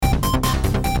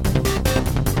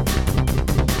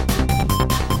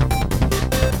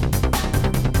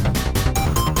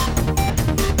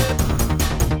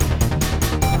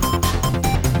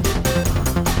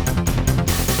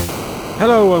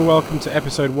Hello and welcome to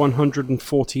episode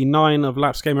 149 of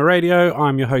Laps Gamer Radio.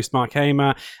 I'm your host Mark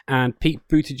Hamer, and Pete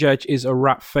Buttigieg is a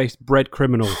rat-faced bread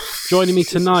criminal. Joining me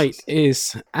tonight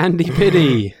is Andy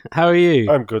Piddy. How are you?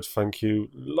 I'm good, thank you.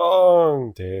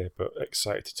 Long day, but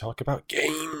excited to talk about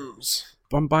games.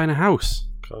 I'm buying a house.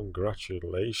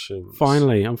 Congratulations!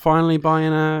 Finally, I'm finally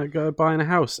buying a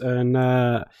house, and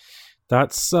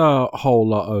that's a whole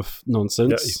lot of nonsense.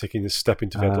 Yeah, he's taking this step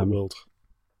into the adult world.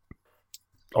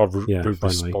 Or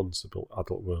responsible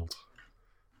adult world.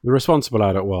 The responsible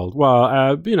adult world. Well,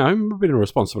 I've been a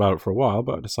responsible adult for a while,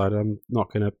 but I decided I'm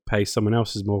not going to pay someone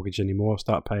else's mortgage anymore. I'll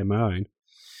start paying my own.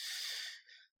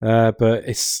 But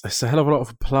it's a hell of a lot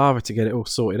of palaver to get it all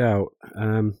sorted out.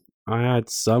 I had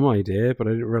some idea, but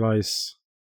I didn't realise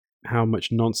how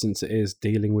much nonsense it is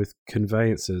dealing with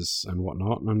conveyances and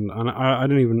whatnot. And I'm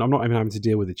not even having to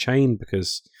deal with the chain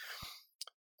because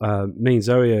me and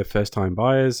Zoe are first-time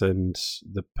buyers, and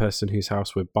the person whose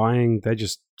house we're buying, they're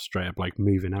just straight up like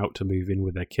moving out to move in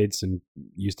with their kids and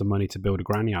use the money to build a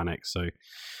granny annex. So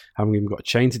haven't even got a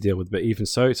chain to deal with. But even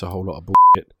so, it's a whole lot of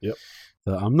bullshit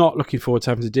that I'm not looking forward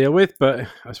to having to deal with. But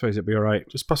I suppose it'll be all right.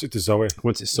 Just pass it to Zoe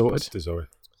Once it's sorted. Pass it to Zoe.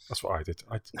 That's what I did.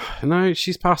 No,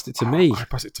 she's passed it to me. I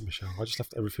passed it to Michelle. I just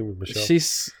left everything with Michelle.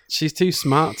 She's too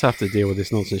smart to have to deal with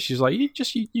this nonsense. She's like, you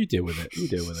deal with it. You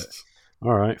deal with it.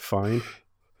 All right, fine.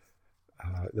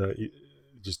 No, you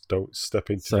just don't step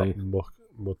into that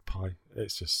mud pie.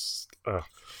 It's just... But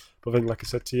then, like I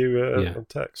said to you on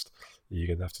text, you're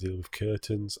going to have to deal with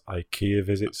curtains, IKEA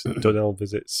visits, Dunelm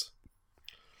visits.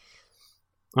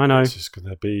 I know. It's just going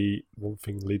to be one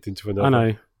thing leading to another. I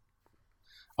know.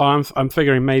 I'm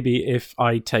figuring maybe if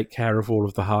I take care of all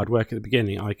of the hard work at the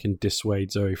beginning, I can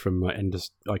dissuade Zoe from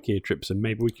endless IKEA trips, and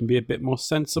maybe we can be a bit more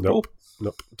sensible.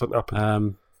 Nope, doesn't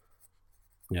happen.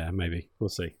 Yeah, maybe. We'll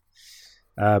see.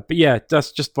 But yeah,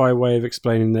 that's just by way of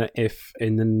explaining that if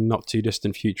in the not too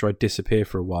distant future I disappear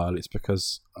for a while, it's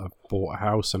because I've bought a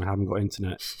house and I haven't got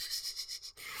internet.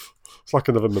 It's like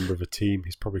another member of a team.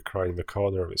 He's probably crying in the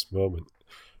corner at this moment.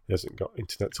 He hasn't got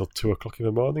internet till 2 o'clock in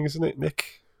the morning, isn't it,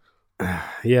 Nick?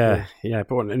 Yeah.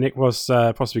 But Nick was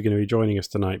possibly going to be joining us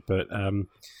tonight, but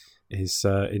his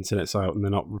internet's out and they're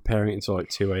not repairing it until like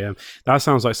 2 a.m. That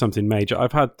sounds like something major.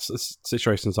 I've had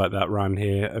situations like that around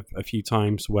here a few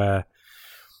times where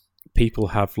people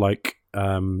have like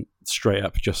straight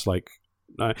up just like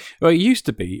well, it used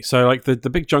to be so like the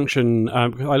big junction. I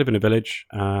live in a village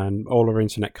and all our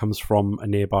internet comes from a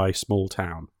nearby small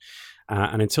town,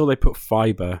 and until they put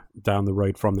fibre down the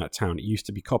road from that town, it used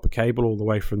to be copper cable all the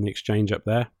way from the exchange up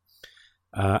there,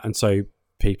 and so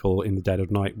people in the dead of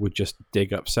night would just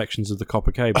dig up sections of the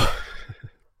copper cable.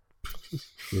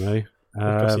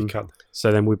 Because you can.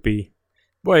 So then would be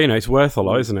it's worth a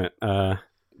lot, isn't it?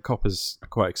 Copper's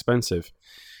quite expensive.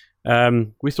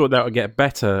 We thought that would get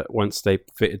better once they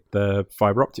fitted the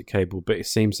fibre optic cable, but it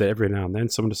seems that every now and then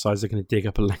someone decides they're going to dig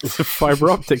up a length of fibre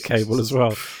optic cable as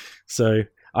well. So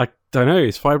I don't know,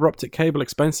 is fibre optic cable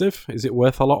expensive? Is it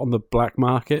worth a lot on the black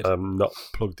market? I'm not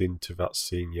plugged into that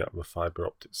scene yet with a fibre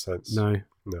optic sense. No.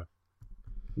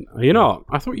 You're not?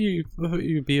 I thought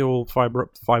you'd be all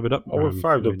fibered up. Oh, we're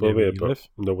fibered up over here, but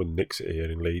no one nicks it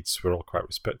here in Leeds. We're all quite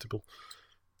respectable.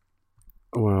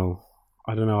 Well,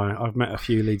 I don't know. I've met a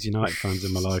few Leeds United fans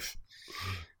in my life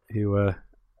who are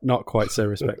not quite so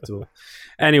respectable.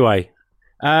 Anyway,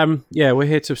 we're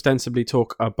here to ostensibly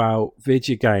talk about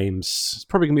video games. It's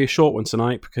probably going to be a short one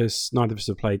tonight because neither of us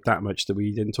have played that much that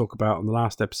we didn't talk about on the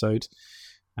last episode.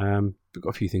 We've got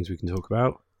a few things we can talk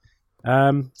about.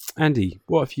 Andy,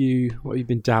 what have you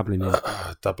been dabbling in?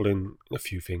 Dabbling in a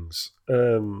few things.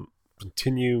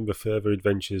 Continuing the further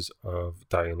adventures of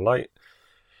Dying Light.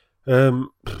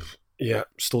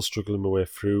 Still struggling my way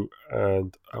through,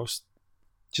 and I was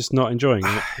just not enjoying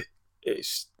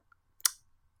it.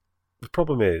 The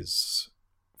problem is,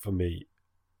 for me,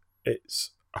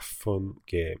 it's a fun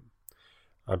game.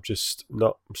 I'm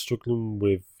struggling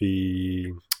with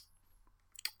the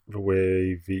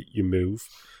way you move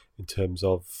in terms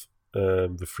of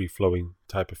the free flowing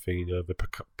type of thing, the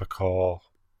parkour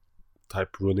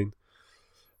type running.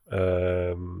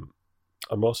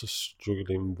 I'm also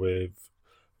struggling with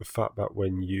the fact that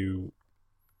when you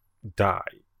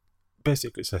die,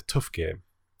 basically it's a tough game.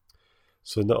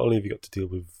 So not only have you got to deal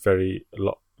with very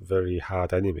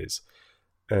hard enemies,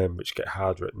 which get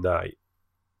harder at night,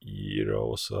 you're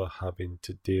also having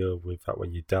to deal with that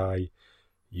when you die,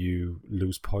 you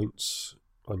lose points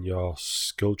on your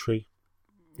skill tree.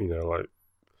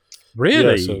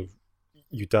 Really? Yeah, so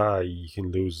you die, you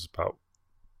can lose about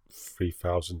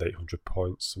 3,800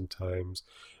 points sometimes.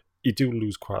 You do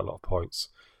lose quite a lot of points.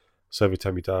 So every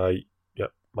time you die,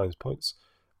 minus points.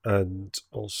 and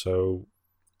also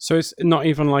So it's not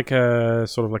even like a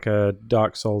sort of like a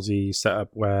Dark Soulsy setup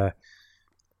where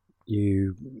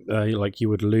you you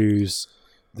would lose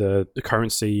the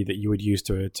currency that you would use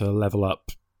to level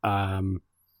up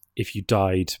if you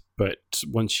died, but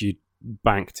once you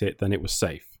banked it, then it was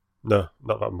safe. no,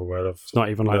 not that I'm aware of. It's not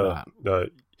even like that. No,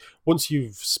 once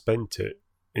you've spent it,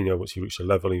 once you reach a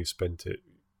level and you've spent it,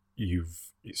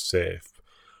 it's safe.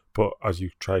 But as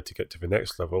you try to get to the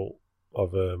next level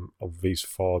of these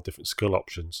 4 different skill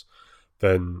options,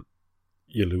 then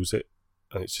you lose it,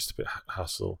 and it's just a bit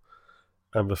hassle.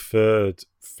 And the third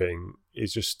thing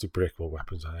is just the breakable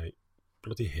weapons. I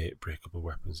bloody hate breakable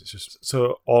weapons. It's just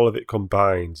so all of it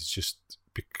combined is just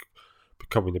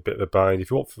becoming a bit of a bind.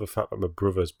 If you want for the fact that my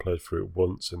brother's played through it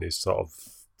once and he's sort of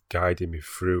guiding me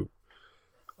through,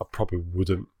 I probably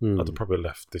wouldn't. I'd have probably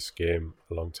left this game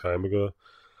a long time ago.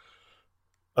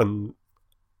 And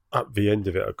at the end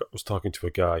of it, I was talking to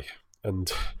a guy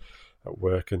and at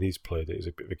work, and he's played it. He's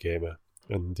a bit of a gamer,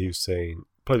 and he was saying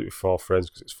played it with 4 friends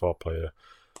because it's 4-player.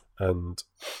 And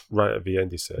right at the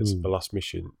end, he says the last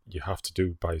mission you have to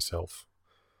do by yourself.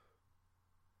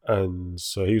 And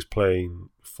so he was playing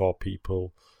 4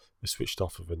 people. He switched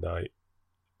off of the night,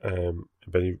 and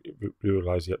then he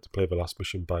realised he had to play the last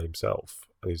mission by himself,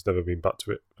 and he's never been back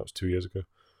to it. That was 2 years ago.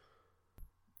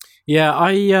 Yeah,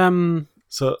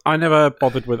 I never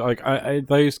bothered with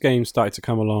those games started to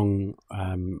come along.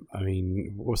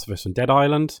 What's the first one? Dead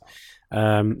Island.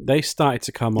 They started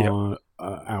to come on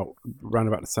out around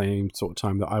about the same sort of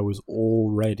time that I was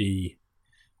already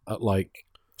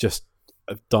just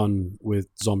done with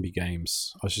zombie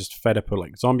games. I was just fed up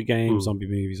with zombie games, zombie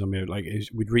movies.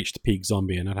 We'd reached the peak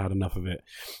zombie, and I'd had enough of it.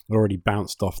 I'd already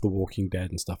bounced off The Walking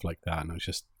Dead and stuff like that, and I was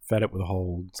just fed up with the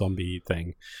whole zombie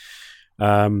thing.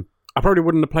 I probably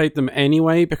wouldn't have played them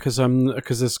anyway because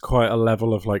there's quite a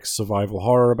level of survival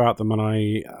horror about them, and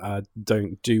I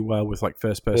don't do well with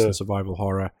first person survival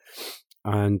horror.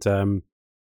 And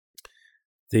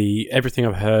the everything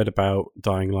I've heard about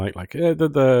Dying Light,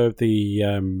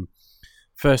 the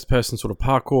first person sort of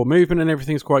parkour movement and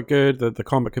everything's quite good. The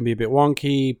combat can be a bit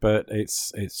wonky, but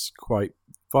it's quite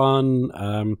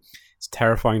fun. It's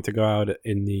terrifying to go out at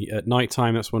night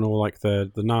time. That's when all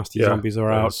the nasty zombies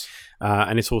are out.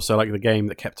 And it's also the game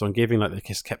that kept on giving. They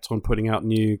just kept on putting out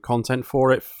new content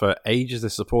for it for ages. They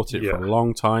supported it for a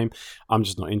long time. I'm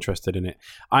just not interested in it.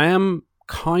 I am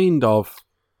kind of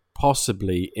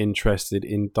possibly interested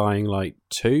in Dying Light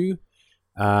 2.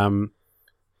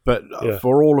 But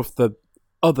for all of the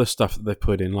other stuff that they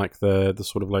put in, the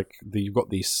sort of you've got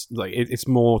these, it's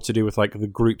more to do with the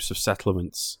groups of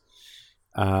settlements.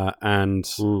 And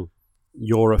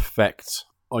your effect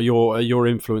or your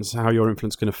influence, how your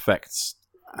influence can affect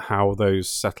how those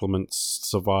settlements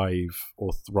survive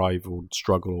or thrive or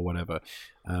struggle or whatever.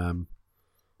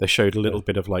 They showed a little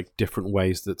bit of different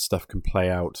ways that stuff can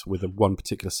play out with one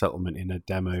particular settlement in a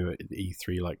demo at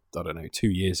E3, 2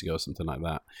 years ago or something like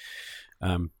that.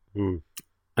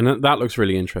 And that looks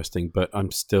really interesting, but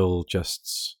I'm still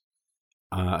just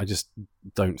I just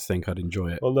don't think I'd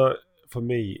enjoy it. Well, no. For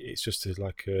me, it's just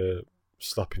a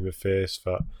slap in the face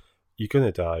that you're going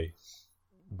to die.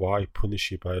 Why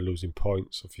punish you by losing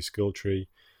points off your skill tree?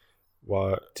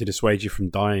 Why to dissuade you from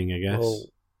dying, I guess. Well,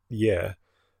 yeah,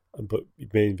 but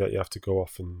it means that you have to go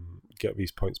off and get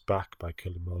these points back by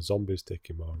killing more zombies,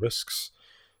 taking more risks.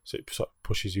 So it sort of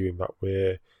pushes you in that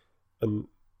way. And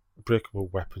breakable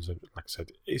weapons, like I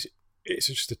said, it's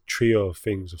just a trio of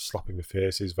things of slapping the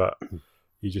faces that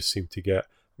you just seem to get.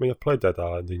 I mean, I played Dead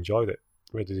Island, enjoyed it.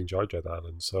 I really did enjoy Dead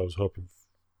Island, so I was hoping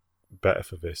better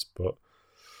for this. But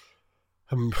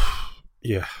I'm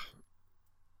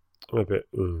a bit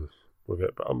with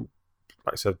it. But I'm,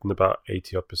 like I said, in about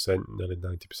 80%, nearly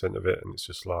 90% of it, and it's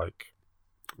just I might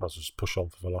as well just push on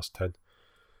for the last 10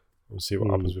 and see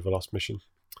what happens with the last mission.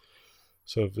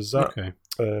 So there's that. Okay.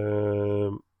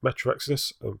 Metro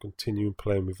Exodus, I'm continuing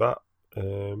playing with that.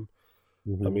 I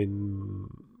mean,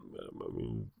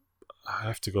 I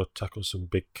have to go tackle some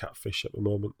big catfish at the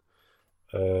moment.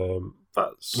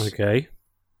 That's okay.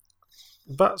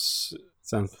 That's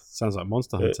sounds like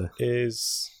Monster Hunter. It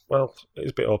is a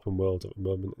bit open world at the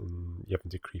moment, and you're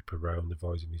having to creep around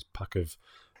avoiding these pack of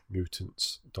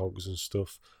mutants, dogs and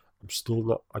stuff. I'm still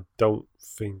not. I don't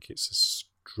think it's as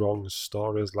strong a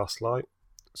story as Last Light,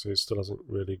 so it still hasn't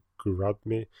really grabbed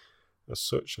me as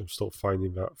such. I'm still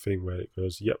finding that thing where it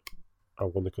goes, yep, I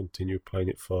want to continue playing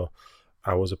it for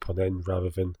hours upon end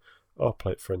rather than I'll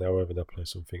play it for an hour and I'll play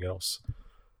something else.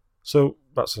 So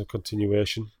that's a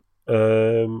continuation.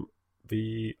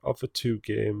 The other 2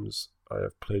 games I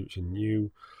have played which are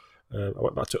new, I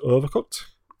went back to Overcooked.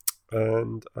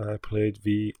 and I played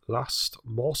the Last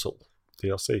Morsel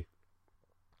DLC,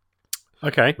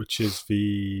 Okay. which is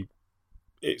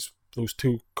those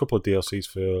couple of DLCs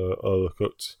for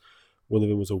Overcooked. One of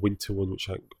them was a winter one,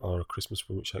 or a Christmas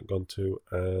one, which I hadn't gone to,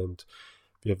 and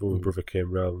the other one, my brother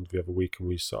came round the other week, and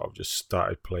we sort of just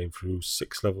started playing through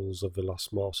 6 levels of the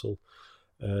Last Morsel,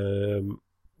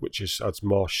 which adds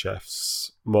more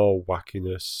chefs, more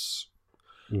wackiness,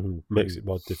 makes it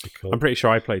more difficult. I'm pretty sure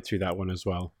I played through that one as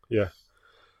well. Yeah.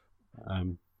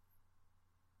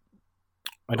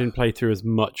 I didn't play through as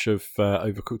much of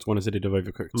Overcooked 1 as I did of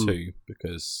Overcooked 2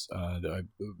 because I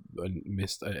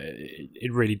missed.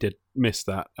 It really did miss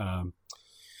that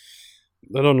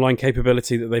online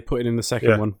capability that they put in the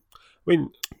second one. I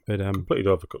mean, but completed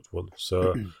Overcooked 1,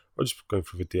 so I'm just going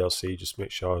through the DLC, just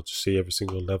make sure I just see every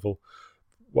single level.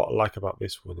 What I like about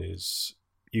this one is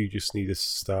you just need a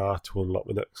star to unlock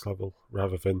the next level,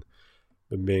 rather than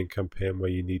the main campaign where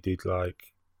you needed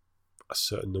like a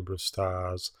certain number of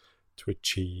stars to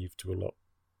achieve to unlock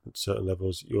certain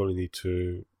levels. You only need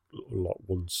to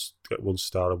get 1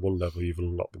 star on one level, you've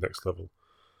unlocked the next level.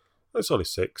 There's only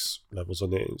 6 levels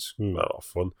on it. It's a lot of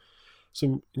fun.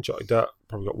 So enjoyed that.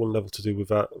 Probably got 1 level to do with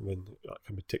that, and then that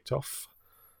can be ticked off.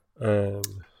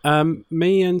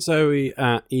 Me and Zoe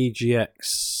at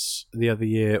EGX the other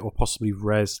year, or possibly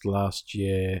Rezzed last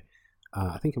year.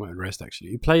 I think it might have been Rezzed actually.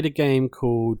 We played a game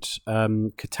called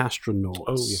Catastronauts.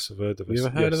 Oh yes, I've heard of it. Have you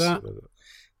ever heard of that?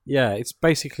 Yeah, it's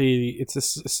basically a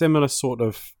similar sort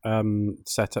of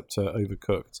setup to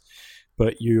Overcooked,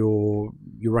 but you're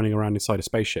running around inside a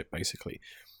spaceship basically,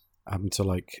 to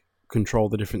like control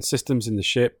the different systems in the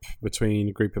ship between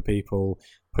a group of people,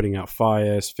 putting out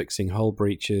fires, fixing hull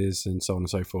breaches, and so on and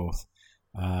so forth.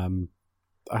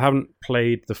 I haven't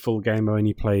played the full game. I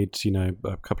only played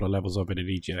a couple of levels of it at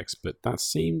EGX, but that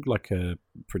seemed like a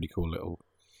pretty cool little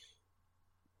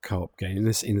co-op game in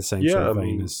the same sort of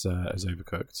vein as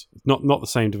Overcooked. Not the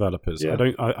same developers. Yeah.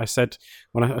 I said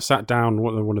when I sat down,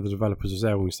 one of the developers was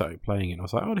there when we started playing it. I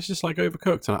was like, oh, this is just like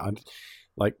Overcooked, and I'd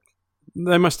like.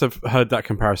 They must have heard that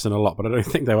comparison a lot, but I don't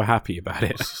think they were happy about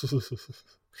it.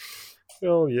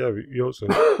 Well, yeah, you're always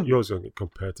going to get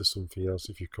compared to something else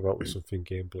if you come out with something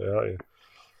gameplay, aren't you?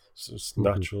 So it's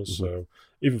natural. So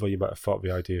even though you might have thought of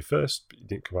the idea first, but you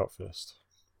didn't come out first.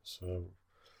 So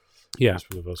yeah, it's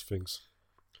one of those things.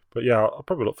 But yeah, I'll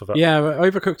probably look for that. Yeah,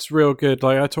 Overcooked's real good.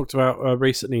 Like I talked about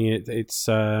recently, it's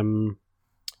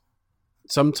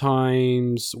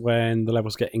sometimes when the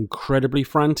levels get incredibly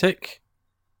frantic.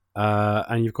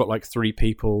 And you've got like 3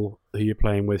 people who you're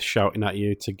playing with shouting at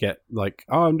you to get like,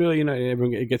 oh, I'm doing,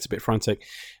 everyone, it gets a bit frantic.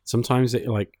 Sometimes it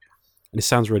and it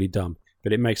sounds really dumb,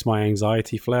 but it makes my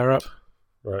anxiety flare up.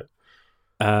 Right.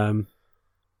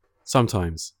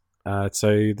 Sometimes.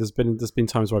 So there's been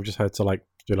times where I've just had to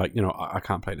be like, I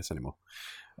can't play this anymore.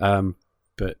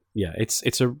 But yeah,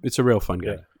 it's a real fun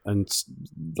game and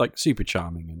like super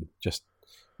charming and just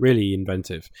really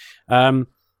inventive.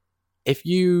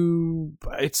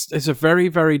 It's a very,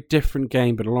 very different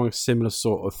game, but along a similar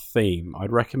sort of theme.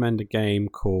 I'd recommend a game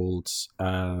called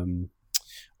Automa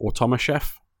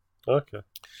Chef. Okay.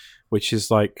 Which is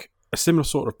like a similar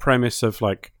sort of premise of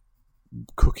like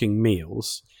cooking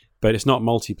meals, but it's not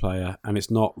multiplayer and it's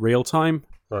not real time.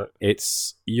 Right.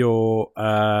 It's you're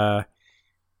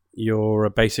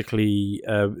basically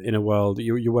in a world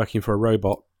you're working for a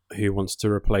robot who wants to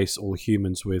replace all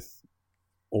humans with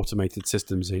automated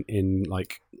systems in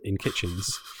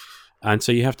kitchens, and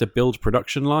so you have to build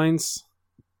production lines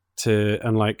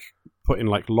and put in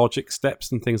logic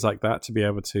steps and things like that to be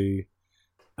able to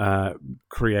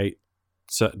create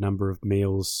certain number of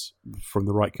meals from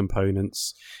the right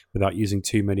components without using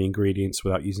too many ingredients,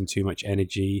 without using too much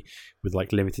energy, with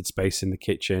limited space in the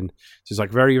kitchen. So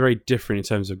it's very, very different in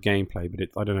terms of gameplay, but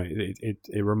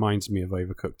it reminds me of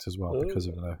Overcooked as well because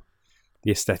of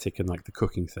the aesthetic and the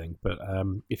cooking thing. But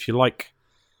if you like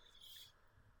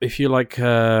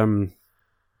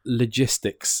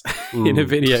logistics in a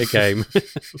video game,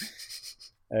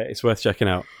 it's worth checking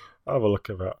out. I'll have a look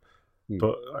at that.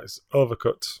 But it's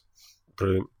Overcooked,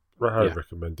 brilliant, highly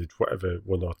recommended. Whatever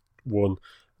one,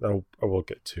 I will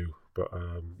get 2. But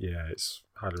it's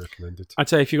highly recommended. I'd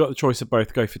say if you've got the choice of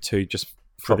both, go for 2 just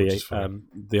for the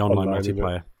online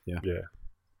multiplayer. Yeah.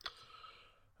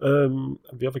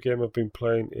 The other game I've been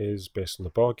playing is based on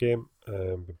the board game.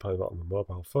 I've been playing that on the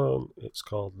mobile phone. It's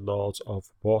called Lords of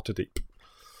Waterdeep.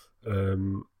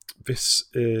 This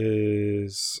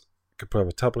is you can play on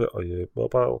a tablet or your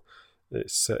mobile.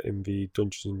 It's set in the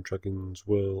Dungeons and Dragons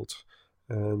world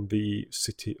and the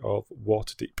city of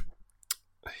Waterdeep.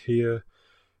 Here,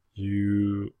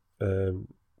 you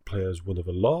play as one of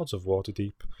the Lords of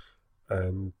Waterdeep,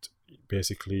 and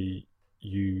basically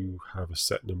you have a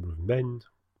set number of men.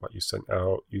 What you send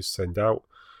out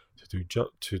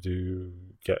to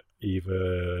get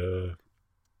either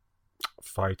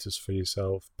fighters for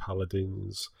yourself,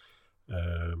 paladins,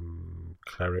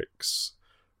 clerics,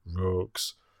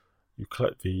 rogues. You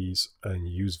collect these and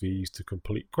use these to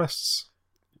complete quests.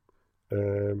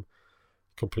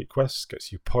 Complete quests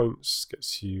gets you points,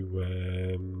 gets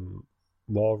you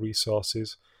more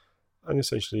resources, and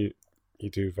essentially you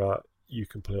do that. You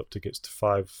can play up to gets to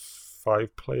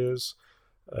five players.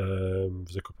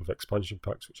 There's a couple of expansion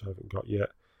packs which I haven't got yet,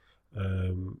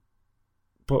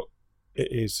 but it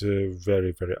is a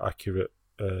very, very accurate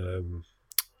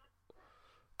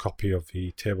copy of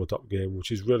the tabletop game,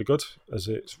 which is really good as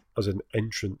an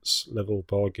entrance level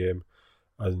board game,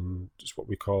 and it's what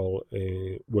we call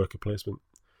a worker placement,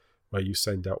 where you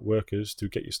send out workers to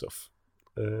get your stuff.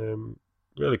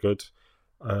 Really good.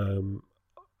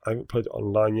 I haven't played it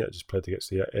online yet, just played against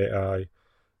the AI.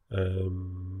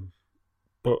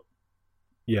 But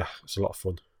yeah, it's a lot of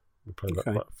fun. We played that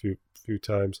quite a few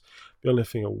times. The only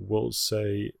thing I will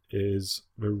say is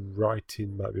the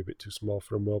writing might be a bit too small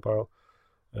for a mobile.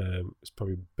 It's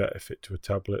probably better fit to a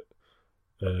tablet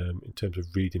in terms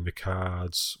of reading the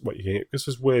cards, what you get. Because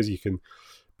there's ways you can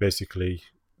basically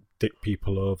dick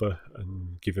people over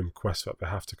and give them quests that they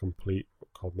have to complete,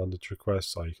 called mandatory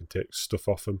quests, or you can take stuff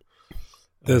off them.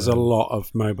 There's a lot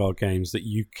of mobile games that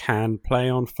you can play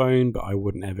on phone, but I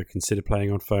wouldn't ever consider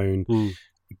playing on phone.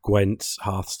 Gwent,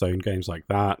 Hearthstone, games like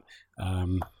that.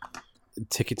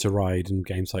 Ticket to Ride and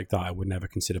games like that, I would never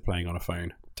consider playing on a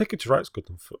phone. Ticket to Ride's good.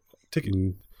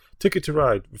 Ticket to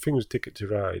Ride, the thing with Ticket to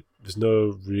Ride, there's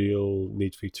no real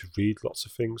need for you to read lots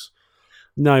of things.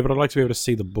 No, but I'd like to be able to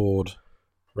see the board.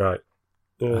 Right.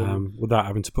 Without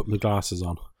having to put my glasses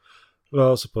on.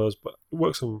 Well, I suppose, but it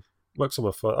works on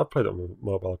my phone. I've played it on my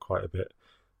mobile quite a bit.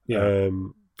 Yeah.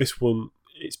 This one,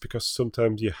 it's because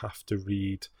sometimes you have to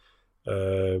read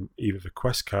either the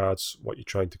quest cards, what you're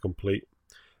trying to complete,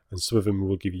 and some of them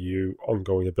will give you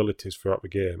ongoing abilities throughout the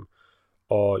game,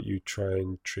 or you try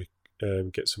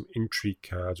and get some intrigue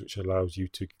cards, which allows you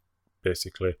to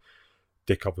basically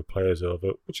dick other players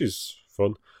over, which is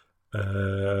fun,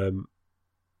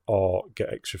 or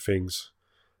get extra things.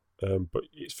 But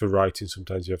it's for writing.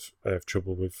 Sometimes I have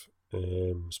trouble with,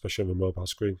 especially on the mobile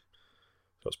screen.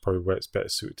 That's probably where it's better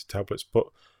suited to tablets. But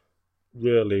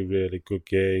really, really good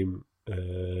game.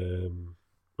 A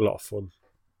lot of fun.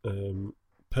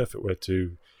 Perfect way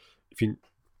to, if you're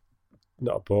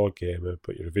not a board gamer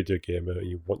but you're a video gamer and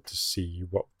you want to see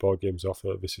what board games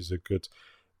offer, this is a good,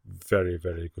 very,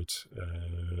 very good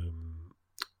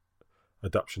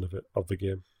adaptation of the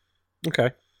game.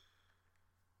 Okay.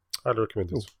 I'd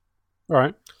recommend it. All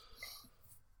right.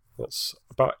 That's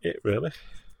about it, really.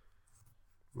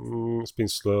 It's been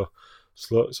slow.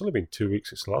 It's only been 2 weeks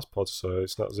since the last pod, so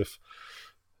it's not as if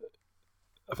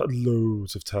I've had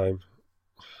loads of time.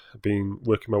 I've been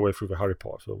working my way through the Harry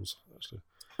Potter films, actually.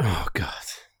 Oh God.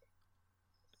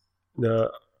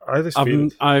 No, I had this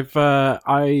feeling. I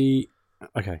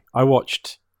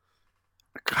watched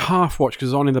half watch because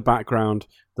it was on in the background.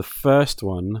 The first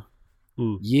one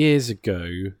years ago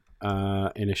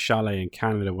in a chalet in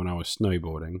Canada when I was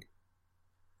snowboarding,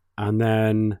 and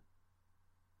then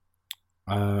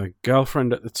a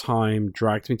girlfriend at the time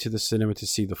dragged me to the cinema to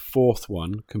see the fourth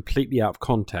one, completely out of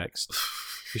context,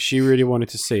 because she really wanted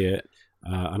to see it,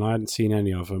 and I hadn't seen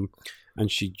any of them. And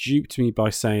she duped me by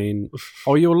saying,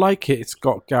 "Oh, you'll like it. It's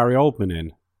got Gary Oldman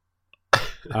in."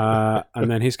 And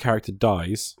then his character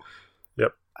dies.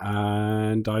 Yep.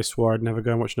 And I swore I'd never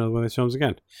go and watch another one of those films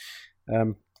again.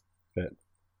 But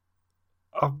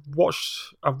I've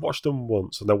watched them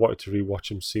once, and I wanted to rewatch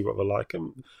them, see what they're like.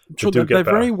 And sure, they're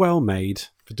very well made.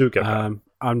 They do get better.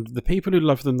 And the people who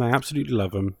love them, they absolutely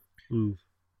love them.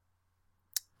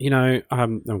 You know, I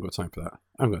haven't got time for that.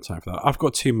 I've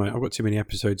got too many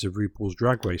episodes of RuPaul's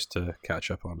Drag Race to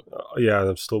catch up on. Yeah, and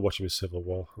I'm still watching with Civil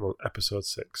War. I'm on episode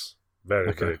 6.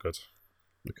 Very good.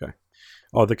 Okay.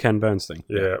 Oh, the Ken Burns thing.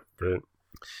 Yeah, brilliant.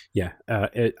 Yeah,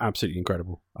 absolutely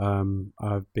incredible. I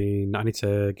need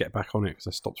to get back on it because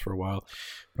I stopped for a while.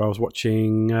 But I was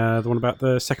watching the one about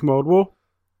the Second World War.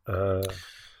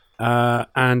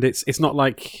 And it's not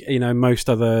like, you know, most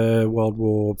other World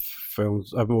War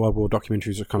films, World War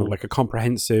documentaries are kind of like a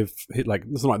comprehensive, like,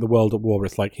 it's not like the World at War, but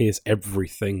it's like, here's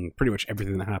everything, pretty much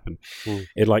everything that happened.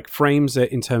 It like frames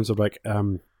it in terms of like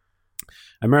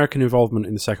American involvement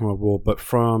in the Second World War, but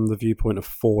from the viewpoint of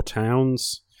 4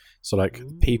 towns. So like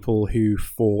people who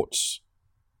fought,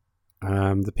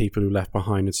 the people who left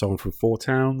behind and so on from 4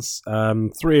 towns.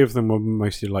 3 of them were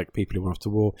mostly like people who went off to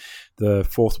war. The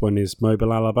 4th one is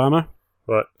Mobile, Alabama.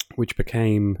 Right. which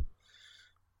became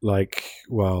like,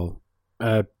 well,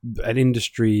 an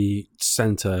industry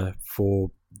center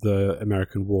for the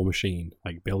American war machine,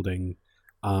 like building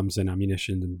arms and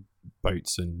ammunition and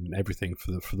boats and everything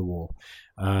for the war.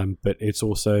 But it's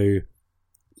also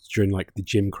during like the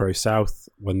Jim Crow South,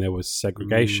 when there was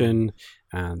segregation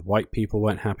and white people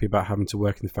weren't happy about having to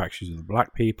work in the factories with the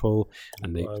black people,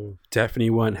 and they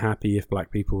definitely weren't happy if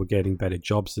black people were getting better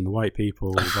jobs than the white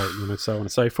people, so on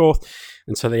and so forth.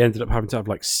 And so they ended up having to have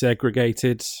like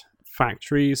segregated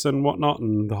factories and whatnot,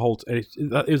 and the whole it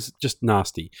was just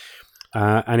nasty.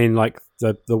 And in like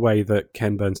the way that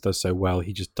Ken Burns does so well,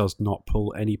 he just does not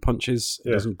pull any punches.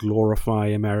 He doesn't glorify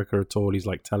America at all. He's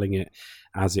like telling it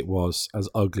as it was, as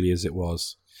ugly as it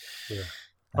was. Yeah.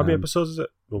 How many episodes is it?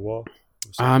 The war?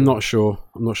 I'm not sure.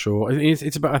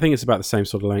 It's about. I think it's about the same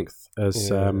sort of length as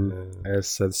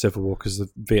the Civil War, because the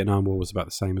Vietnam War was about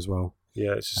the same as well.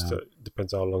 Yeah, it's just it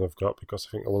depends how long I've got, because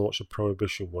I think I want to watch the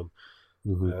Prohibition one.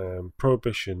 Mm-hmm.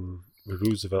 Prohibition, the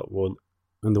Roosevelt one,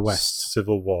 and the West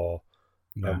Civil War.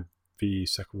 Yeah. The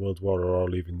Second World War are all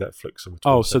leaving Netflix.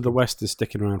 So the West is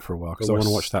sticking around for a while, because I want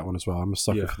to watch that one as well. I'm a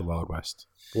sucker for the Wild West.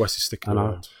 The West is sticking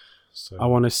around. So. I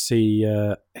want to see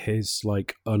his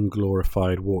like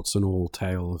unglorified warts and all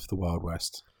tale of the Wild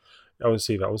West. I want to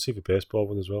see that. I want to see the baseball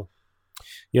one as well.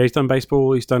 Yeah, he's done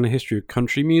baseball. He's done a history of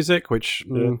country music, which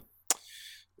I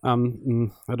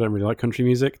don't really like country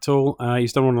music at all.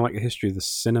 He's done one like a history of the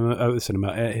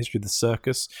history of the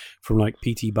circus from like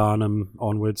P.T. Barnum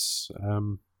onwards.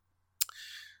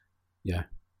 Yeah,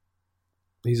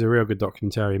 he's a real good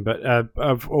documentarian. But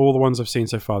of all the ones I've seen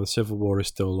so far, the Civil War is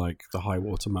still like the high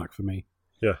watermark for me.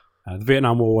 Yeah, the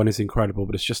Vietnam War one is incredible,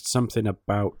 but it's just something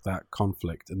about that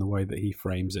conflict and the way that he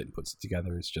frames it and puts it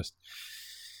together is just.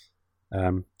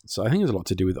 So I think there's a lot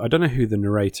to do with. I don't know who the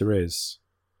narrator is,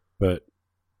 but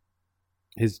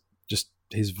his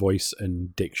voice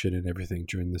and diction and everything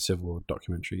during the Civil War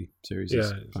documentary series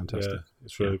is fantastic. Yeah,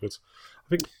 it's really good. I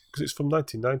think because it's from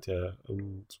 1990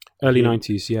 and early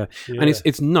 90s, yeah. And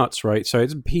it's nuts, right? So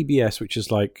it's PBS, which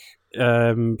is like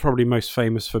probably most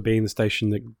famous for being the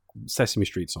station that Sesame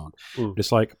Street's on.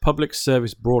 It's like public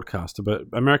service broadcaster, but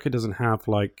America doesn't have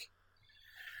like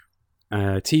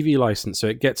TV license, so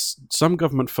it gets some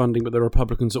government funding, but the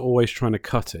Republicans are always trying to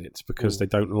cut it because they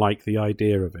don't like the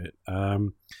idea of it.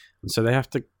 And so they have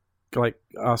to like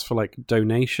ask for like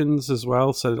donations as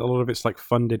well. So a lot of it's like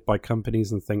funded by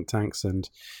companies and think tanks and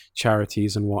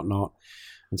charities and whatnot.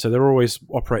 And so they're always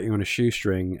operating on a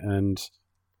shoestring.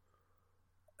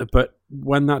 But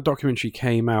when that documentary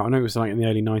came out, I know it was like in the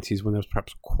early 90s when there was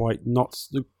perhaps quite not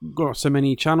so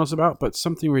many channels about, but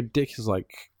something ridiculous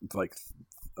like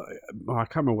I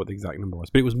can't remember what the exact number was,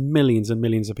 but it was millions and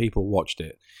millions of people watched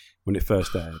it when it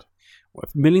first aired.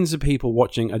 Millions of people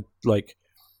watching a like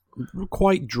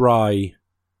quite dry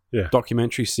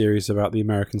documentary series about the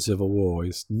American Civil War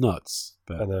is nuts.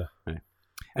 But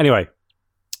anyway,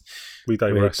 we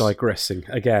digress. We're digressing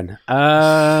again. What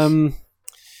have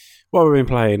we been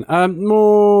playing?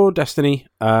 More Destiny.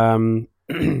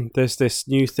 There's this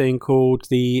new thing called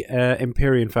the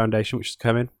Empyrean Foundation, which is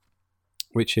coming.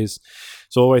 Which is,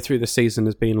 so all the way through the season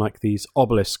has been like these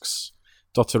obelisks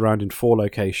dotted around in 4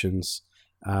 locations,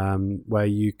 where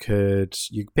you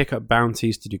pick up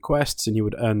bounties to do quests, and you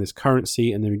would earn this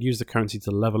currency, and then you'd use the currency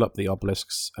to level up the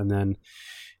obelisks, and then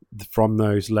from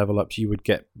those level ups you would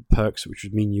get perks, which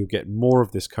would mean you get more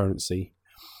of this currency,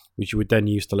 which you would then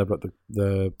use to level up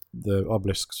the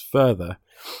obelisks further,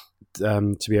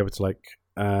 to be able to like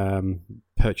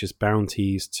purchase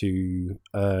bounties to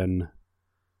earn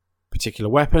particular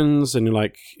weapons, and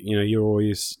you're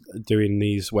always doing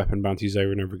these weapon bounties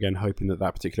over and over again, hoping that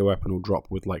particular weapon will drop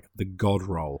with like the god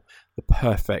roll, the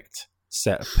perfect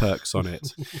set of perks on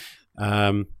it.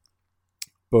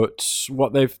 But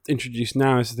what they've introduced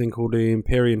now is a thing called the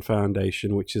Empyrean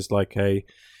Foundation, which is like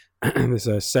there's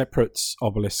a separate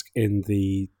obelisk in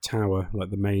the tower,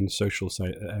 like the main social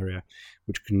area,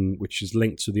 which is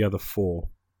linked to the other 4.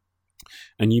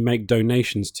 And you make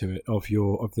donations to it of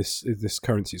this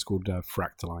currency. It's called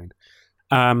Fractaline.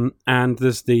 And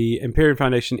there's the Empyrean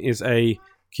Foundation is a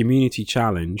community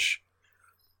challenge.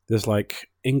 There's like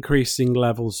increasing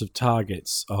levels of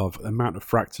targets of amount of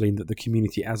Fractaline that the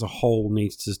community as a whole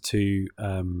needs to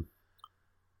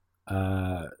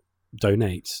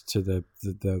donate to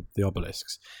the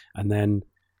obelisks, and then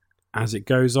as it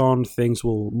goes on,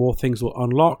 more things will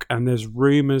unlock, and there's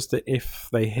rumors that if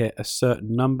they hit a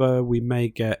certain number, we may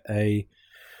get a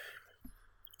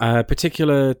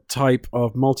particular type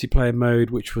of multiplayer mode,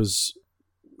 which was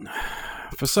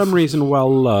for some reason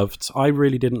well loved. I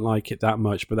really didn't like it that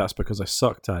much, but that's because I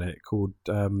sucked at it, called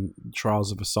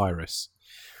Trials of Osiris.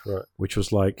 Right. which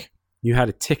was like you had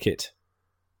a ticket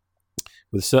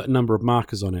with a certain number of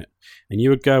markers on it, and you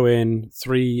would go in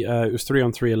three. It was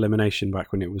 3-on-3 elimination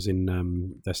back when it was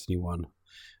in Destiny 1.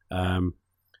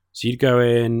 So you'd go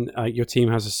in. Your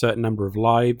team has a certain number of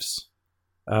lives.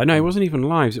 No, it wasn't even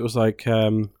lives. It was like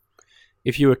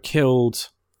if you were killed,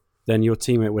 then your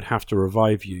teammate would have to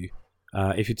revive you.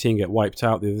 If your team get wiped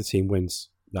out, the other team wins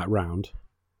that round.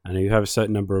 And you have a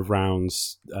certain number of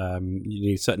rounds. You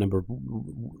need a certain number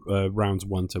of rounds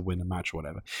won to win a match or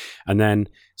whatever. And then,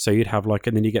 so you'd have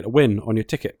and then you get a win on your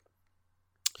ticket.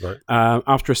 Right.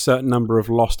 After a certain number of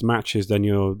lost matches, then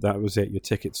that was it. Your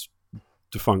ticket's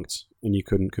defunct, and you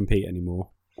couldn't compete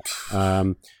anymore.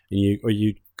 And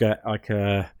you get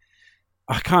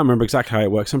I can't remember exactly how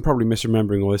it works. I'm probably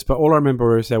misremembering all this, but all I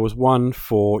remember is there was one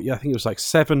for, I think it was like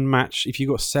 7 match. If you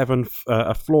got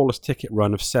a flawless ticket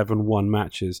run of 7 won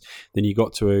matches, then you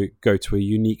got to go to a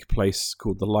unique place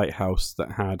called the Lighthouse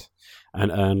that had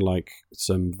and earn like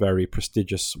some very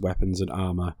prestigious weapons and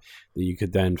armor that you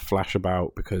could then flash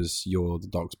about because you're the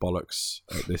dog's bollocks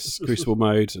at this Crucible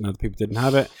mode, and other people didn't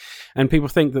have it. And people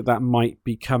think that might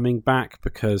be coming back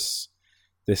because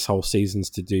this whole season's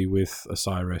to do with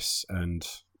Osiris and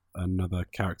another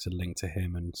character linked to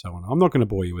him and so on. I'm not going to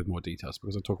bore you with more details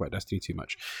because I talk about Destiny too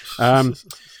much.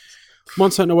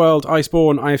 Monster Hunter World,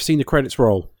 Iceborne, I have seen the credits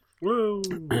roll. Whoa.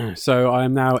 So I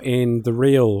am now in the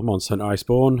real Monster Hunter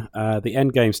Iceborne, the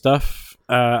endgame stuff.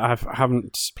 I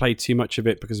haven't played too much of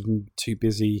it because I've been too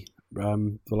busy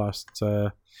the last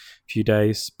few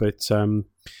days. But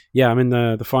yeah, I'm in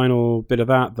the final bit of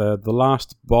that. The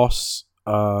last boss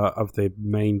of the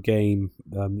main game,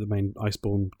 the main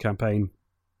Iceborne campaign.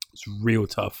 It's real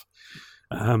tough.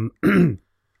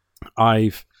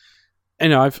 I've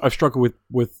struggled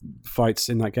with fights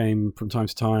in that game from time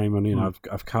to time, and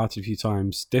I've carted a few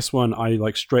times. This one I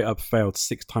straight up failed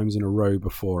 6 times in a row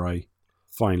before I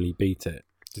finally beat it.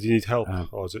 Did you need help,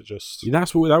 or was it just?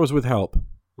 That was with help.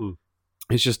 Mm.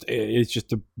 It's just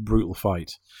a brutal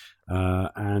fight,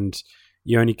 and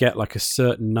you only get like a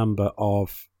certain number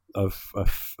of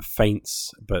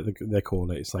feints, but they call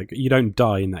it. It's like you don't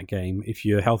die in that game. If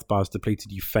your health bar is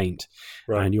depleted, you faint,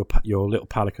 right. And your little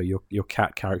Palico, your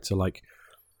cat character,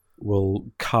 will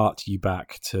cart you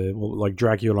back to,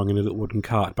 drag you along in a little wooden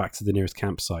cart back to the nearest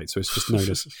campsite. So it's just known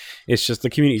as, it's just the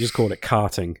community just called it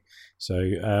carting. So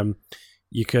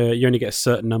you only get a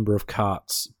certain number of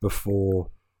carts before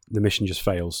the mission just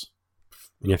fails,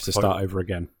 and you have to start over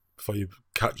again. Before your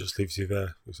cat just leaves you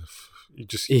there. You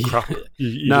just crap.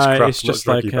 It's just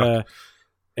like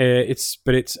it's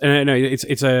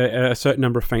a certain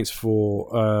number of feints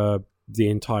for the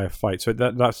entire fight. So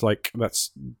that's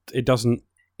it doesn't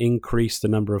increase the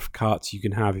number of carts you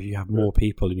can have if you have more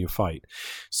people in your fight.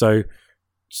 So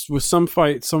with some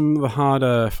of the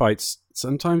harder fights,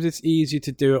 sometimes it's easier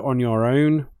to do it on your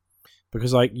own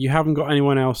because you haven't got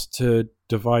anyone else to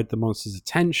divide the monster's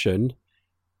attention,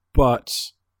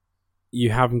 but you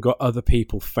haven't got other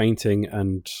people fainting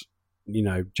and,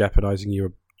 jeopardizing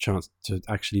your chance to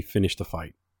actually finish the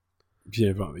fight. If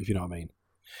you know what I mean.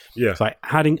 Yeah. It's like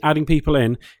adding people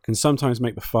in can sometimes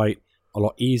make the fight a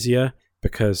lot easier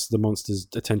because the monster's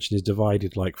attention is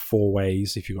divided 4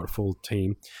 ways if you've got a full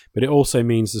team. But it also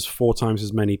means there's 4 times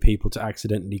as many people to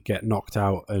accidentally get knocked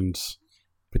out and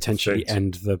potentially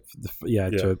end to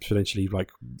potentially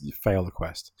fail the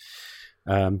quest.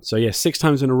 So yeah, 6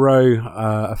 times in a row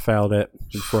I failed it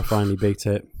before I finally beat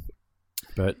it,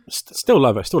 but still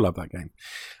love it. Still love that game.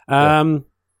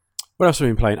 What else have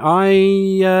we been playing?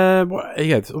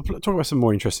 Talk about some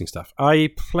more interesting stuff.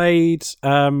 I played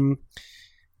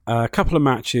a couple of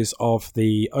matches of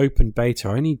the open beta.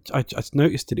 I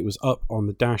noticed that it was up on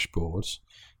the dashboard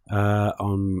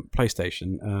on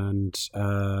PlayStation and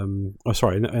on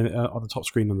the top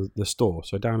screen on the store.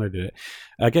 So I downloaded it.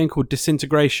 A game called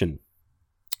Disintegration.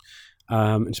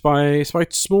 It's by a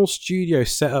small studio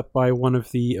set up by one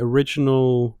of the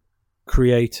original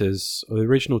creators or the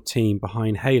original team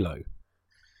behind Halo.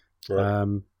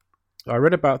 Right. I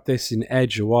read about this in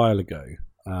Edge a while ago,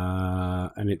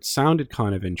 and it sounded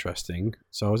kind of interesting,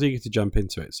 so I was eager to jump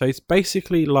into it. So it's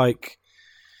basically it's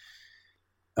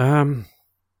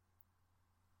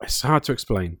hard to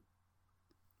explain.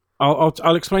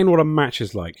 I'll explain what a match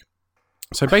is like.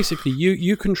 So basically,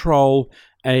 you control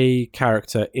a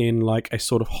character in a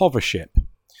sort of hover ship.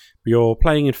 You're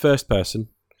playing in first person,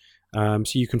 so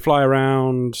you can fly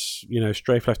around,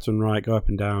 strafe left and right, go up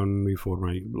and down, move forward,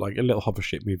 right, like a little hover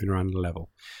ship moving around the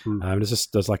level. There's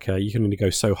you can only go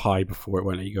so high before it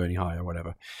won't let you go any higher or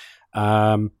whatever.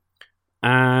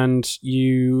 And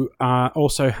you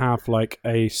also have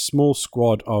a small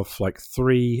squad of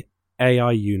 3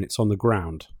 AI units on the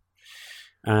ground.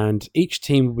 And each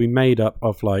team will be made up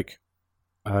of like,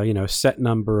 a set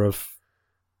number of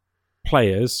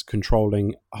players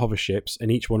controlling hover ships,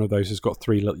 and each one of those has got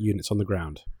 3 little units on the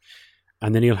ground.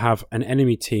 And then you'll have an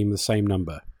enemy team the same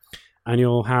number. And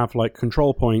you'll have like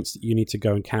control points that you need to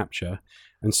go and capture.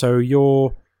 And so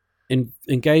you're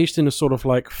engaged in a sort of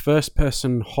like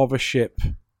first-person hover ship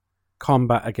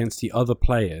combat against the other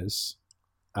players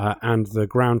and the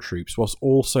ground troops, whilst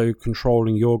also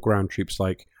controlling your ground troops,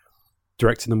 like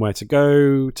directing them where to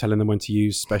go, telling them when to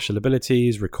use special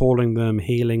abilities, recalling them,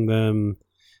 healing them,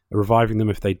 reviving them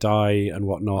if they die and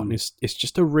whatnot. And it's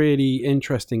just a really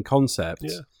interesting concept.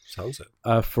 Yeah, sounds it.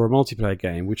 For a multiplayer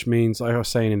game, which means, like I was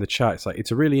saying in the chat,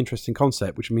 it's a really interesting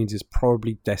concept, which means it's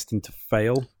probably destined to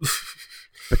fail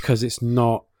because it's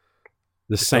not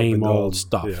the same old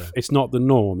stuff. Yeah. It's not the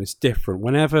norm. It's different.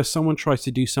 Whenever someone tries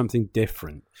to do something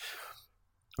different,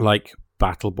 like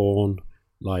Battleborn,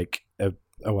 like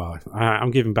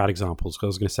I'm giving bad examples because I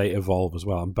was going to say Evolve as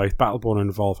well. And both Battleborn and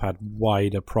Evolve had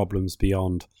wider problems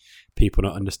beyond people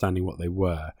not understanding what they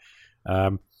were.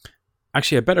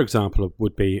 Actually, a better example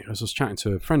would be, as I was chatting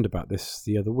to a friend about this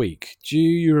the other week. Do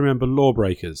you remember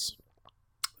Lawbreakers?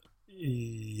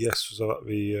 Yes, was that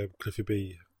the Cliffy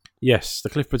B? Yes, the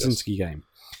Cliff Bleszinski game,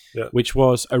 yeah. Which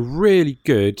was a really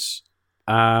good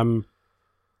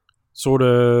sort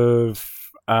of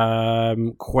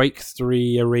Quake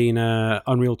 3 arena,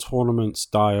 Unreal Tournament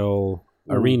style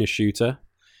arena shooter,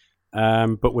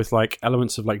 but with like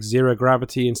elements of like zero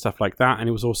gravity and stuff like that. And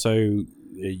it was also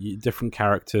different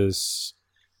characters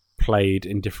played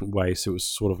in different ways. So it was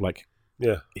sort of like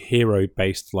hero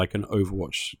based, like an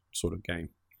Overwatch sort of game.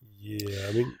 Yeah,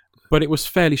 I mean, but it was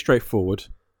fairly straightforward,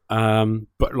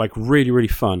 but like really, really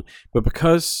fun. But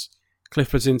because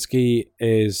Cliff Bleszinski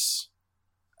is,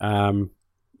 I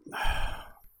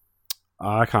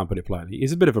can't put it politely,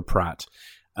 he's a bit of a prat,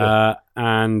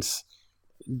 and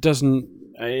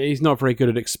he's not very good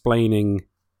at explaining.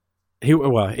 He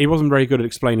wasn't very good at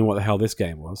explaining what the hell this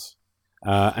game was,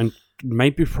 and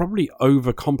maybe probably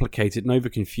overcomplicated and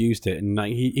overconfused it. And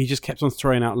he just kept on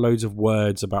throwing out loads of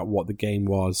words about what the game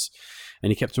was,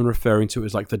 and he kept on referring to it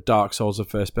as like the Dark Souls of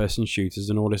first-person shooters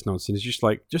and all this nonsense. It's just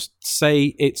like, just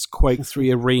say it's Quake 3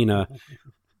 Arena,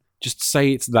 just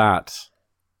say it's that,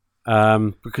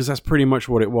 because that's pretty much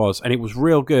what it was, and it was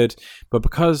real good. But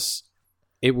because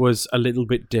it was a little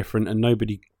bit different and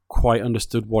nobody quite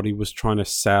understood what he was trying to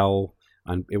sell,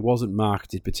 and it wasn't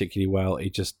marketed particularly well,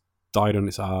 it just died on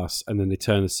its arse, and then they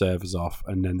turned the servers off,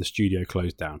 and then the studio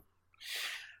closed down.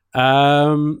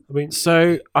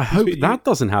 So I hope that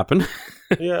doesn't happen.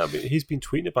 Yeah, I mean, he's been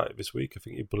tweeting about it this week. I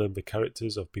think he blamed the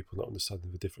characters of people not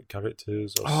understanding the different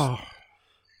characters. Or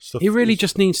stuff. He really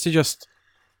just needs to just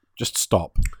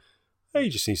stop. He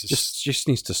just needs to just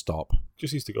needs to stop.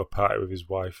 Just needs to go party with his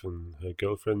wife and her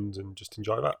girlfriend and just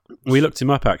enjoy that. We looked him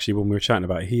up actually when we were chatting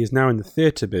about it. He is now in the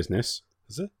theatre business.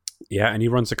 Is it? Yeah, and he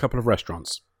runs a couple of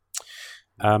restaurants.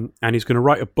 And he's going to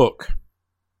write a book.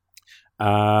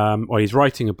 He's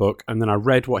writing a book, and then I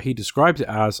read what he described it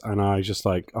as, and I was just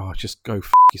like, just go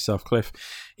f*** yourself, Cliff.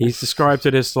 He's described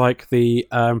it as like the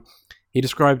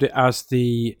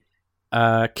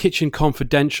Kitchen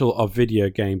Confidential of video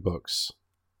game books.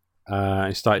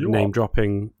 He started name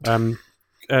dropping.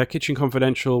 Kitchen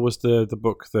Confidential was the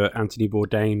book that Anthony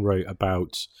Bourdain wrote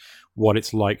about what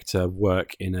it's like to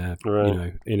work in a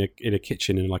in a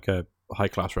kitchen in like a high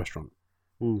class restaurant.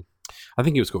 I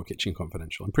think it was called Kitchen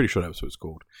Confidential. I'm pretty sure that was what it's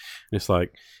called. And it's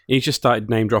like, he just started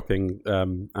name dropping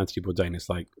Anthony Bourdain. It's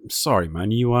like, sorry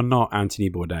man, you are not Anthony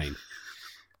Bourdain.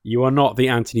 You are not the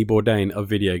Anthony Bourdain of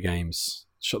video games.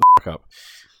 Shut the fuck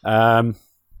up.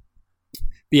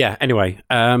 Yeah, anyway,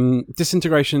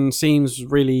 Disintegration seems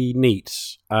really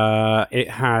neat.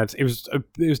 It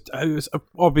was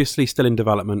obviously still in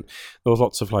development. There was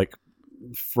lots of like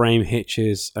frame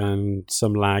hitches and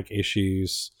some lag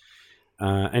issues,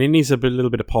 and it needs little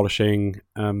bit of polishing.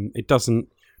 It doesn't.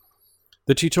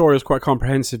 The tutorial is quite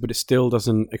comprehensive, but it still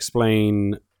doesn't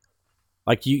explain.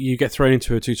 Like you get thrown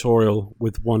into a tutorial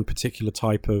with one particular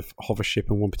type of hover ship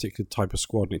and one particular type of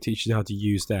squad, and it teaches you how to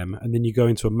use them. And then you go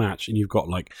into a match and you've got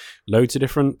like loads of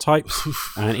different types,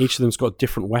 and each of them's got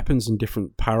different weapons and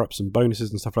different power-ups and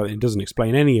bonuses and stuff like that. It doesn't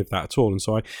explain any of that at all. And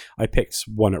so I picked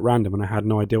one at random, and I had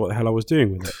no idea what the hell I was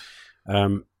doing with it.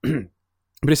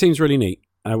 But it seems really neat,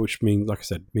 which means, like I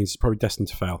said, means it's probably destined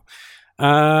to fail.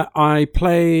 I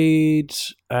played.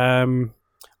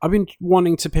 I've been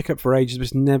wanting to pick up for ages, but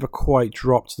it's never quite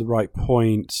dropped to the right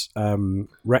point.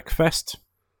 Wreckfest.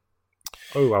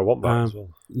 Oh, I want that as well.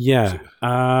 Yeah.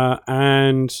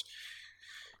 And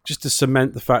just to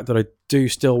cement the fact that I do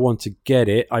still want to get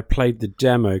it. I played the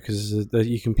demo because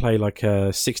you can play like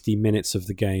 60 minutes of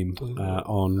the game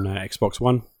on Xbox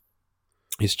One.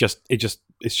 It's just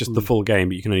the full game,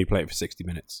 but you can only play it for 60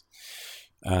 minutes,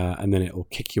 and then it will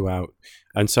kick you out.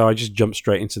 And so I just jumped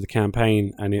straight into the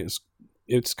campaign, and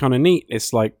it's kind of neat.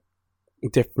 It's like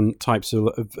different types of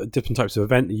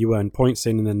event that you earn points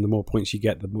in, and then the more points you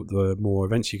get, the more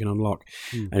events you can unlock.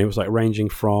 And it was like ranging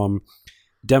from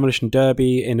Demolition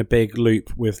Derby in a big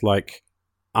loop with like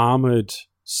armored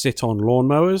sit-on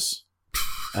lawnmowers,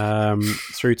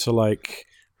 through to like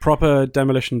proper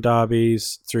Demolition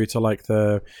Derbies, through to like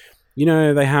they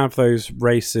have those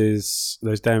races,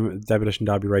 those Demolition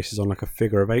Derby races on like a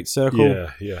figure of 8 circle.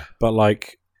 Yeah. But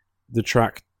like the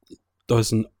track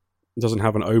doesn't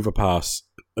have an overpass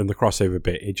and the crossover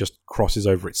bit. It just crosses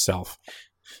over itself,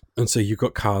 and so you've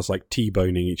got cars like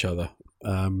T-boning each other.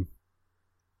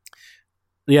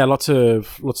 Lots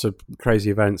of crazy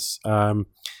events.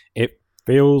 It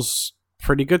feels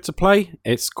pretty good to play.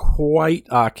 It's quite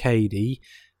arcadey,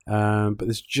 but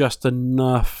there's just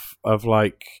enough of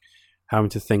like having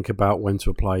to think about when to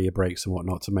apply your brakes and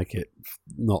whatnot to make it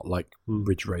not like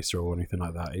Ridge Racer or anything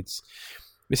like that. It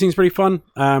seems pretty fun.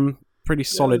 Pretty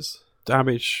solid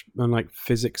damage and like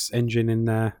physics engine in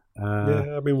there.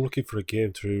 I've been looking for a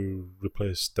game to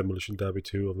replace Demolition Derby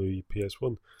 2 on the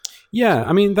PS1. Yeah,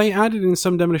 I mean, they added in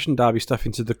some Demolition Derby stuff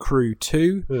into The Crew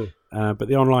 2, but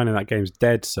the online in that game's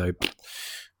dead, so...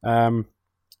 and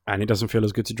it doesn't feel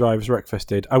as good to drive as Wreckfest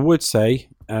did. I would say,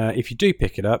 if you do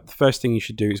pick it up, the first thing you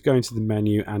should do is go into the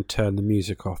menu and turn the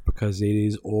music off, because it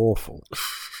is awful.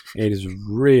 It is a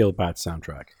real bad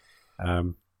soundtrack.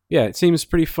 It seems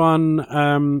pretty fun.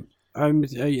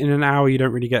 In an hour, you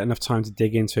don't really get enough time to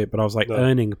dig into it, but I was like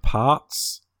earning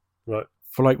parts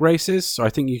for like races. So I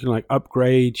think you can like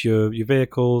upgrade your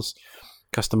vehicles,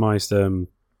 customize them,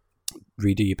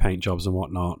 redo your paint jobs and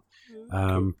whatnot.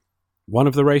 One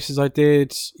of the races I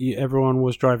did, everyone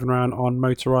was driving around on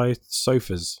motorized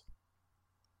sofas.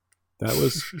 That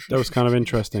was kind of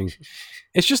interesting.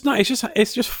 It's just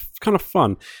kind of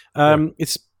fun.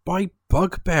 It's by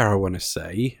Bugbear, I want to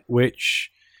say,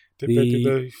 which did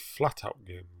they flat out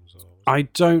games? I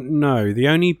don't know. The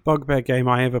only Bugbear game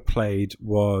I ever played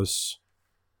was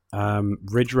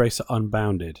Ridge Racer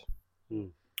Unbounded,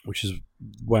 which is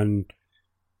when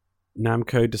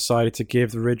Namco decided to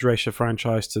give the Ridge Racer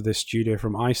franchise to this studio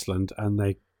from Iceland, and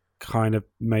they kind of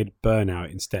made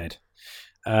Burnout instead.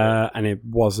 And it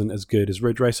wasn't as good as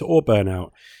Ridge Racer or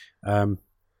Burnout.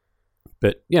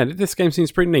 But yeah, this game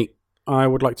seems pretty neat. I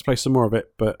would like to play some more of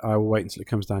it, but I will wait until it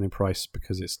comes down in price,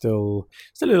 because it's still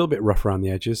a little bit rough around the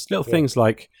edges. Little things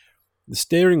like the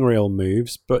steering wheel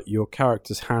moves, but your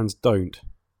character's hands don't.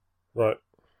 Right.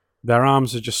 Their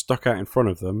arms are just stuck out in front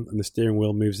of them, and the steering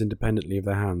wheel moves independently of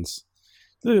their hands.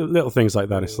 Little things like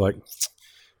that. It's like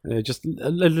just a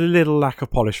little lack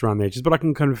of polish around the edges, but I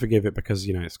can kind of forgive it because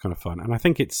it's kind of fun. And I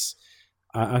think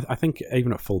I think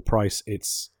even at full price,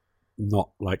 it's not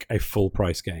like a full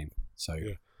price game. So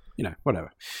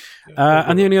whatever.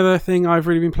 And the only other thing I've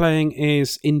really been playing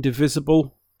is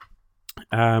Indivisible,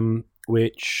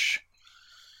 which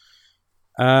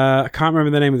I can't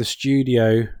remember the name of the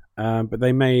studio. But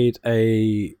they made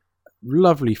a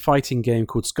lovely fighting game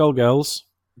called Skullgirls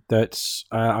that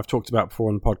I've talked about before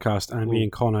on the podcast, and me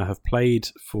and Connor have played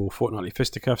for Fortnightly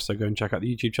Fisticuffs, so go and check out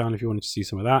the YouTube channel if you wanted to see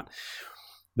some of that.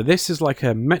 But this is like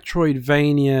a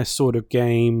Metroidvania sort of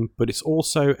game, but it's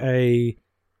also a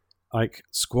like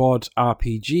squad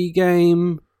RPG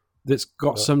game that's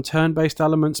got some turn-based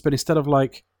elements, but instead of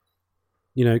like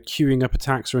queuing up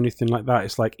attacks or anything like that,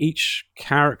 it's like each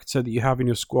character that you have in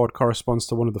your squad corresponds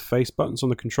to one of the face buttons on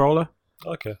the controller.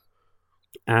 Okay.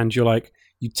 And you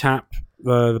tap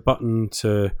the button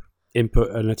to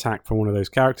input an attack from one of those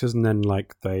characters, and then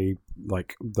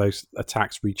those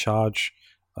attacks recharge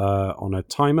on a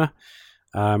timer.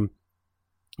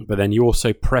 But then you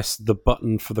also press the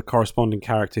button for the corresponding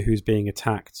character who's being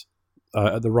attacked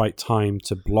at the right time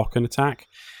to block an attack.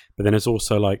 But then there's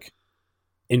also like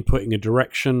inputting a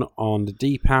direction on the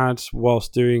D-pad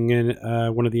whilst doing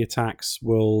one of the attacks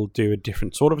will do a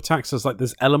different sort of attack. So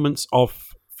there's elements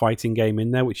of fighting game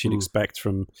in there, which you'd expect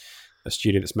from a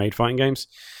studio that's made fighting games.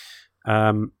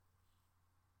 And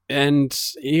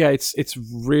yeah, it's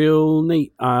real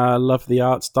neat. I love the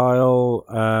art style.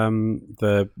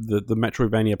 The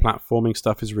Metroidvania platforming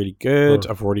stuff is really good.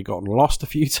 I've already gotten lost a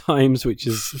few times, which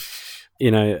is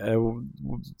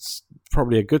it's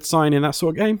probably a good sign in that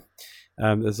sort of game.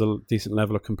 There's a decent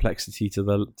level of complexity to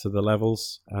the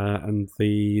levels, and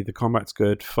the combat's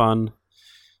good, fun.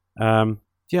 I'm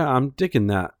digging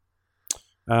that.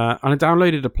 And I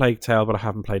downloaded A Plague Tale, but I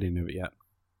haven't played any of it yet.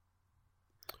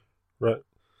 Right.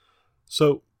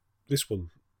 So this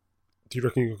one, do you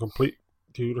reckon you can complete?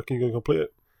 Do you reckon you're going to complete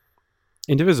it?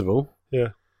 Indivisible? Yeah.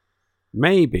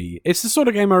 Maybe. It's the sort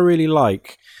of game I really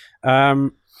like.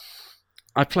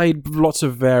 I played lots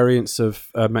of variants of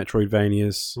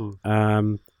Metroidvanias.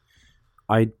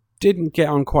 I didn't get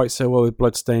on quite so well with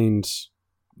Bloodstained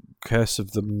Curse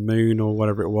of the Moon or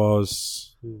whatever it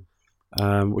was,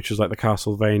 which was like the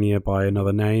Castlevania by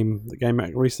another name that came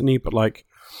out recently. But like,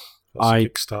 I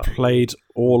played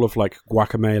all of like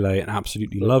Guacamelee and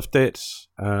absolutely loved it,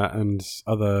 and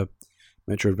other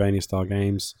Metroidvania style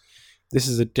games. This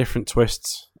is a different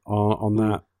twist on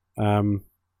that.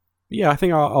 Yeah, I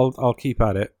think I'll keep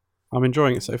at it. I'm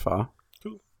enjoying it so far.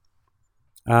 Cool.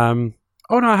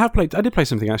 Oh no, I did play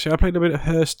something actually. I played a bit of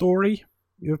Her Story.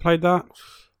 You ever played that?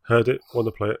 Heard it. Want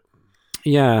to play it?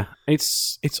 Yeah,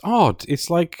 it's odd. It's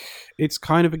like it's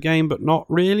kind of a game, but not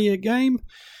really a game.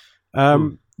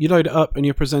 You load it up and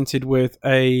you're presented with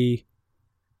a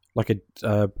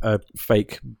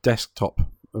fake desktop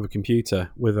of a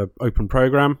computer with an open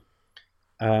program,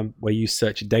 where you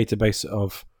search a database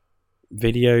of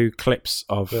video clips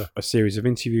of a series of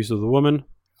interviews with a woman,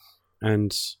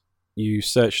 and you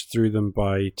search through them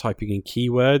by typing in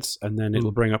keywords, and then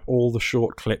it'll bring up all the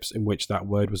short clips in which that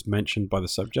word was mentioned by the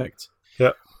subject.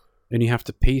 Yeah. And you have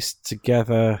to piece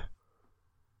together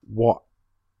what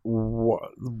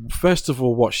first of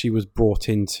all, what she was brought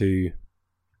into.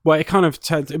 Well, it kind of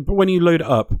but when you load it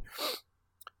up,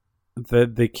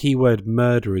 the keyword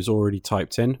murder is already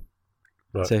typed in.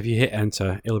 Right. So if you hit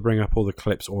enter, it'll bring up all the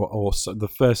clips, or the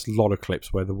first lot of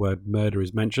clips where the word murder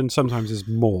is mentioned. Sometimes there's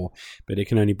more, but it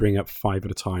can only bring up 5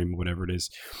 at a time, or whatever it is.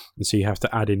 And so you have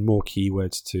to add in more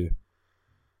keywords to,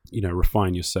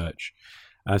 refine your search.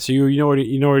 So you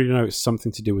already know it's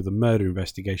something to do with a murder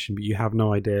investigation, but you have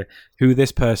no idea who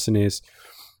this person is,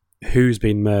 who's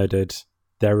been murdered,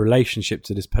 their relationship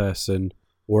to this person,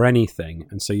 or anything.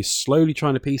 And so you're slowly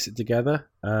trying to piece it together.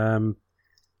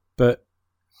 But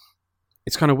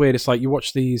it's kind of weird. It's like you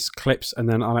watch these clips, and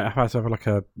then I have to have like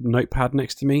a notepad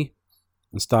next to me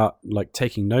and start like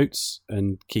taking notes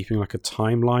and keeping like a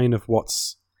timeline of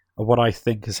what I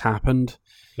think has happened.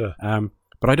 Yeah.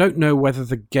 But I don't know whether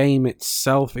the game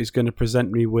itself is going to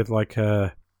present me with like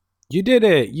a "you did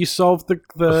it, you solved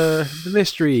the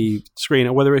mystery" screen,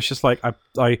 or whether it's just like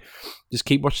I just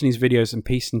keep watching these videos and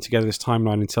piecing together this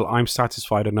timeline until I'm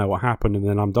satisfied I know what happened, and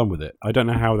then I'm done with it. I don't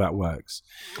know how that works.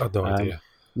 I have no idea.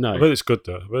 No, I heard it's good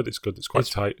though. I heard it's good. It's quite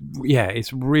tight. Yeah,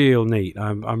 it's real neat.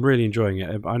 I'm really enjoying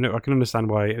it. I can understand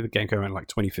why the game came out in like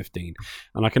 2015,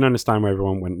 and I can understand why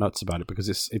everyone went nuts about it, because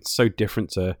it's so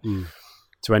different to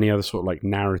any other sort of like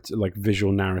narrative, like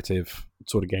visual narrative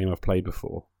sort of game I've played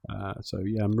before. So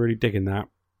yeah, I'm really digging that.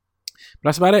 But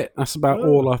that's about it. That's about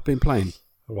all I've been playing.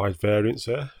 A wide variance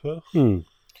there. Well,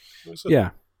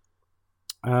 yeah.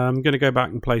 I'm going to go back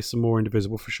and play some more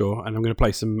Indivisible for sure, and I'm going to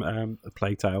play some A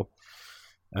Plague Tale.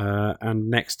 And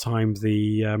next time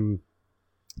the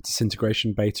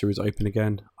Disintegration beta is open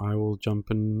again, I will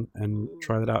jump and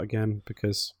try that out again,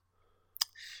 because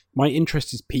my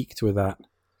interest is piqued with that.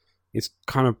 It's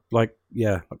kind of like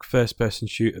first person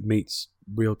shooter meets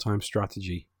real time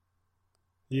strategy.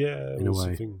 Yeah, in a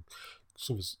way,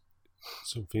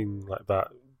 something like that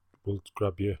will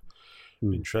grab your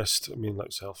interest. I mean, like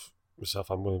myself,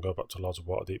 I'm going to go back to Lords of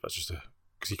Waterdeep. That's just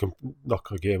because you can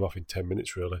knock a game off in 10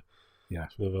 minutes, really. Yeah,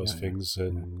 it's one of those things.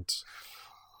 And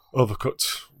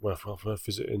Overcooked, worth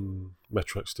visiting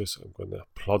Metro Exodus. I'm going to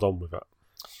plod on with that.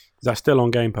 Is that still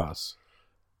on Game Pass?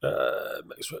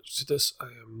 Metro Exodus, I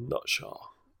am not sure.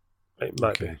 It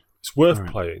might be. It's worth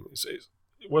playing. It's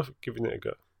worth giving it a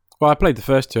go. Well, I played the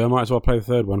first 2. I might as well play the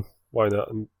third one. Why not?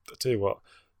 And I tell you what,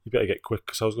 you better get quick,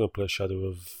 because I was going to play Shadow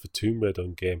of the Tomb Raider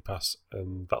on Game Pass,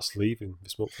 and that's leaving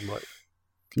this month. I'm like,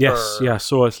 yes, I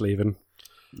saw it's leaving.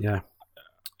 Yeah.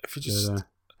 If you just,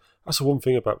 that's the one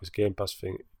thing about this Game Pass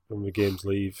thing. When the games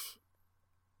leave,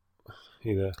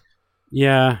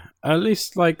 Yeah, at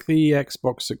least like the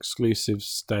Xbox exclusives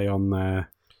stay on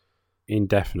there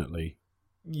indefinitely.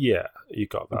 Yeah, you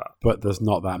got that. But there's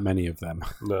not that many of them.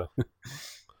 No.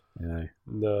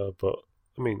 No, but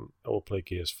I mean, I will play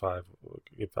Gears 5. I'll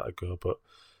give that a go. But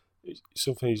it's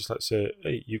something you just like say,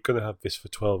 hey, you're going to have this for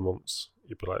 12 months.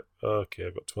 You'd be like, okay,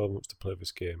 I've got 12 months to play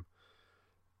this game.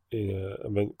 Yeah, I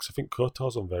mean, because I think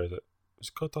KOTOR's on there, is it? Is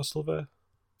KOTOR still there?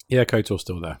 Yeah, KOTOR's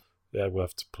still there. Yeah, we'll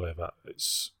have to play that.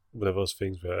 It's one of those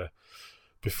things where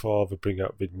before they bring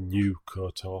out the new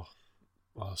KOTOR,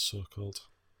 so called.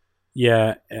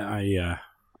 Yeah,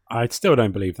 I still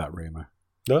don't believe that rumour.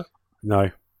 No?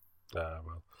 No.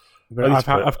 Well. But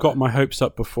I've got my hopes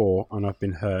up before, and I've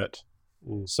been hurt,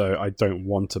 so I don't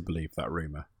want to believe that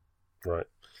rumour. Right.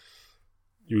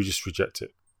 You would just reject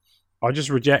it. I just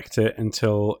reject it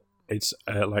until it's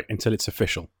until it's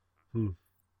official.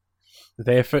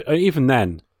 Even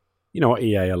then, you know what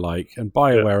EA are like, and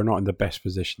BioWare are not in the best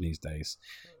position these days.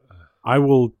 I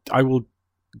will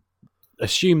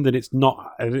assume that it's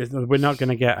not. We're not going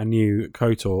to get a new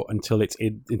KOTOR until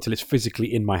it's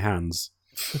physically in my hands,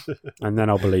 and then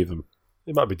I'll believe them.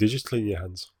 It might be digitally in your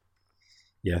hands.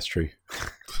 Yeah, it's true.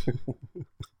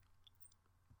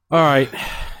 All right,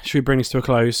 should we bring this to a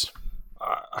close?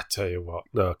 I tell you what.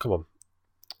 No, come on.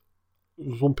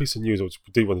 There's one piece of news I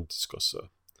do want to discuss, sir.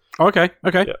 Okay.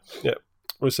 Yeah.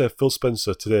 I want to say Phil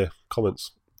Spencer today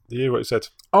comments. Do you hear what he said?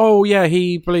 Oh yeah,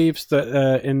 he believes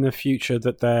that in the future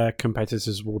that their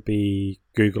competitors will be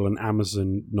Google and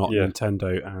Amazon, not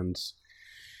Nintendo and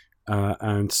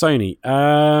Sony.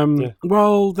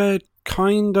 Well, they're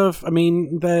kind of. I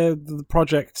mean, they're the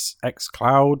Project X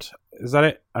Cloud. Is that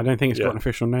it? I don't think it's got an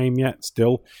official name yet.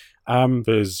 Still,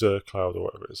 there's Cloud or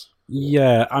whatever it is.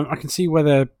 Yeah, I can see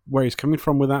where he's coming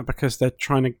from with that, because they're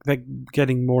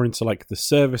getting more into like the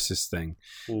services thing.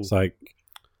 It's like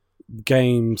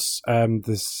games.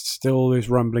 There's still those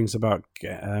rumblings about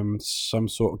some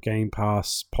sort of Game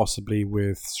Pass, possibly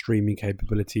with streaming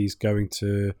capabilities going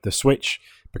to the Switch,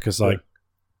 because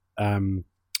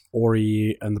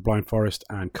Ori and the Blind Forest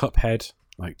and Cuphead,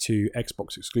 like 2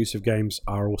 Xbox exclusive games,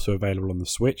 are also available on the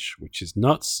Switch, which is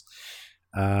nuts.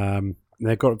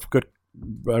 They've got a good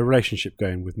relationship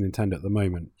going with Nintendo at the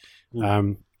moment.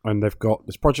 And they've got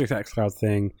this Project X Cloud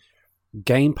thing.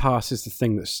 Game Pass is the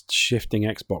thing that's shifting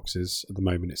Xboxes at the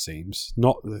moment, it seems.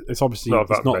 It's obviously not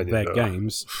their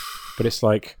games, but it's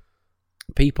like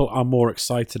people are more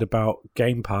excited about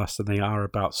Game Pass than they are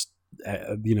about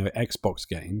Xbox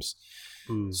games.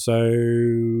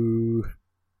 So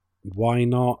why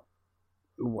not?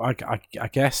 I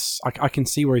guess I can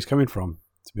see where he's coming from,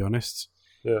 to be honest.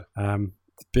 Yeah.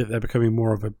 They're becoming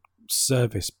more of a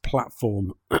service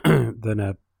platform than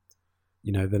a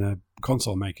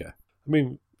console maker. I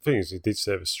mean, the thing is, he did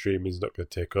say the streaming is not going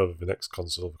to take over the next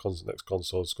console. The next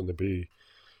console is going to be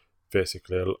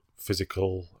basically a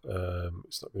physical.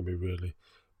 It's not going to be really.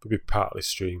 There'll be partly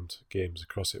streamed games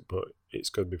across it, but it's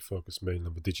going to be focused mainly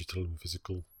on the digital and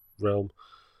physical realm.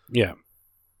 Yeah.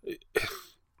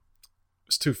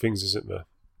 There's 2 things, isn't there?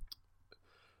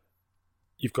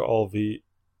 You've got all the.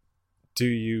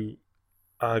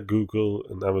 Are Google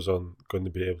and Amazon going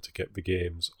to be able to get the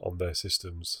games on their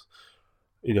systems?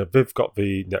 They've got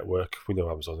the network. We know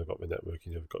Amazon have got the network.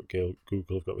 They've got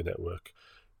Google have got the network.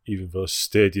 Even though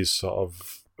Stadia's sort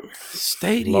of...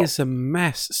 Stadia's a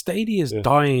mess. Stadia's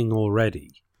dying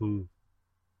already.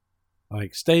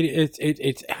 Like, Stadia,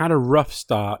 it had a rough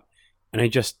start, and it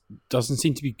just doesn't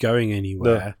seem to be going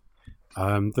anywhere.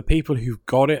 The people who've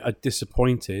got it are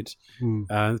disappointed.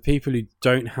 The people who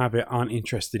don't have it aren't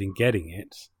interested in getting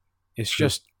it. It's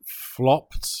just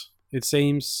flopped, it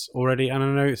seems, already. And I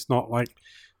know it's not like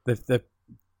the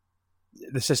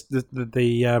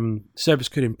service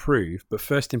could improve, but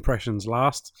first impressions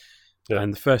last.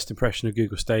 And the first impression of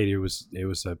Google Stadia was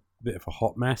a bit of a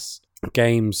hot mess.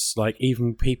 Games, like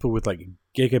even people with like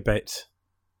gigabit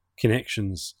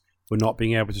connections, were not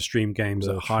being able to stream games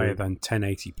at higher than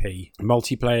 1080p.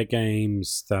 Multiplayer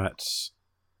games that...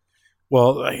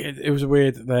 Well, it was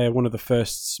weird that one of the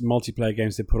first multiplayer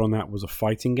games they put on that was a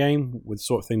fighting game with the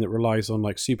sort of thing that relies on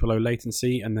like super low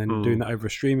latency, and then doing that over a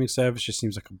streaming service just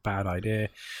seems like a bad idea.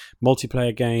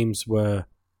 Multiplayer games where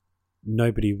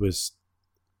nobody's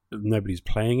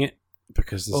playing it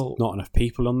because there's not enough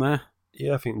people on there.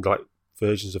 Yeah, I think like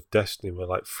versions of Destiny were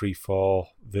like 3-4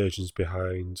 versions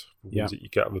behind ones that you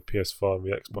get on the PS4 and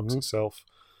the Xbox itself.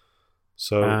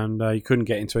 So and you couldn't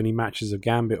get into any matches of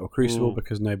Gambit or Crucible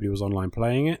because nobody was online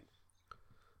playing it.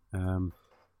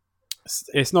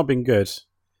 It's not been good.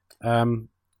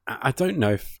 I don't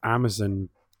know if Amazon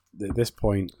at this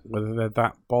point, whether they're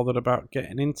that bothered about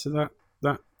getting into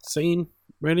that scene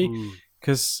really,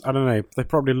 because I don't know, they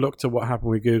probably looked at what happened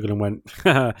with Google and went,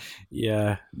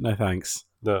 yeah, no thanks.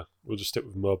 No, we'll just stick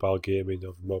with mobile gaming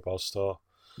or the mobile store.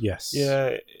 Yes.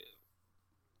 Yeah,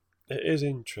 it is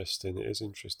interesting. I mean,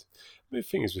 the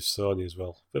thing is with Sony as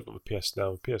well. They've got the PS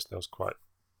Now. The PS Now is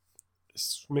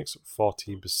it makes up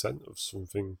 14% of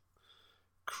something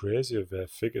crazy of their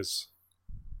figures,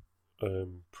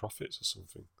 profits or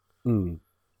something.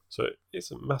 So it's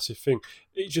a massive thing.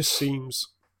 It just seems,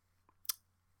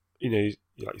 like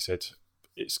you said,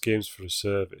 it's games for a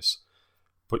service,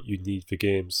 but you need the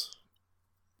games.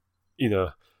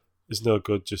 There's no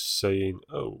good just saying,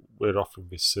 oh, we're offering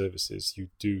these services. You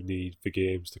do need the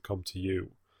games to come to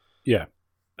you. Yeah.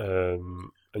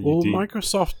 And Well,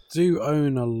 Microsoft do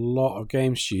own a lot of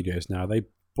game studios now. They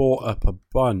bought up a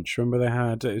bunch. Remember they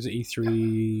had, it was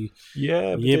E3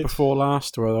 yeah, the year before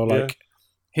last, where they were like,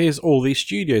 here's all these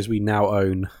studios we now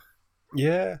own.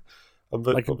 Yeah.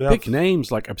 Like big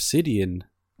names like Obsidian.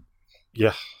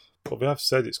 Yeah. But we have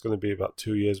said it's going to be about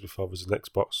 2 years before there's an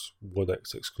Xbox One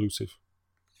X exclusive.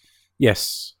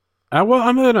 Yes. Well,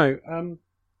 I don't know.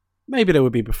 Maybe there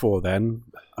would be before then.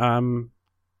 I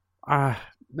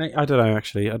don't know,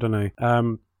 actually. I don't know.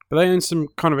 But they own some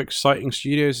kind of exciting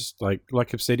studios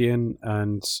like Obsidian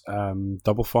and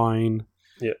Double Fine.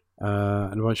 Yeah.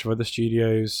 And a bunch of other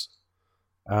studios.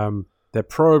 They're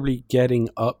probably getting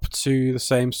up to the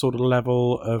same sort of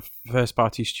level of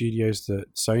first-party studios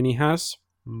that Sony has.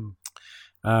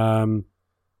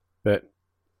 But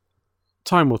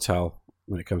time will tell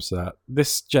when it comes to that.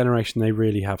 This generation, they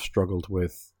really have struggled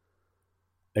with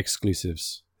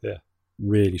exclusives. Yeah.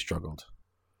 Really struggled.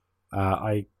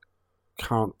 I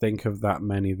can't think of that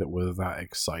many that were that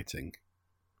exciting.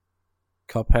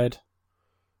 Cuphead.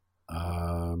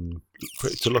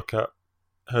 Pretty to look at.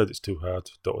 Heard it's too hard.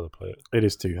 Don't want to play it. It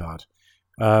is too hard.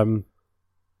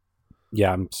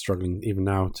 Yeah, I'm struggling even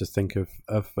now to think of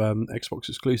Xbox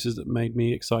exclusives that made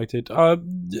me excited.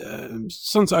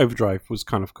 Sunset Overdrive was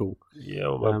kind of cool. Yeah, I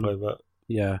won't play that.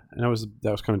 Yeah, and that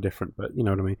was kind of different, but you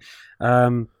know what I mean.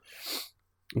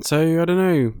 And so I don't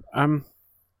know.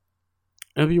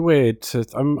 It'll be weird.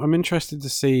 I'm interested to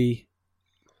see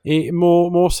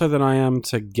more so than I am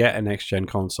to get a next gen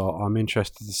console. I'm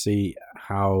interested to see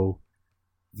how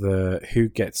who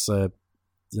gets a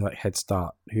head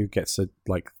start, who gets the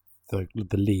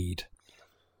lead.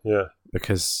 Yeah,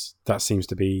 because that seems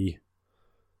to be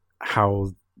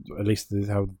how at least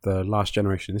how the last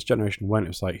generation, this generation went. It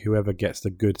was like whoever gets the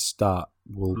good start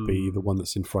will be the one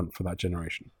that's in front for that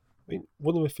generation. I mean,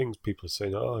 one of the things people are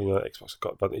saying, Xbox have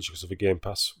got advantage because of the Game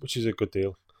Pass, which is a good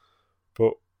deal.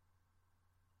 But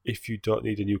if you don't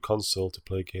need a new console to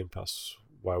play Game Pass,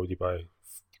 why would you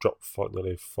drop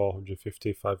nearly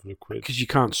 450, 500 quid? Because you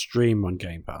can't stream on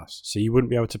Game Pass, so you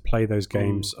wouldn't be able to play those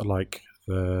games like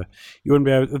you wouldn't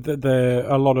be able.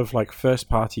 A lot of like first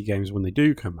party games when they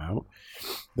do come out,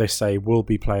 they say will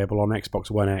be playable on Xbox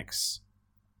One X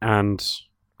and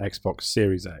Xbox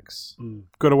Series X.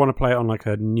 Got to want to play it on like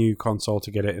a new console to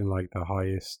get it in like the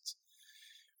highest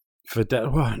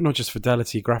not just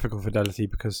fidelity, graphical fidelity,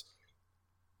 because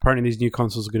apparently these new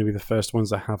consoles are going to be the first ones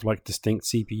that have like distinct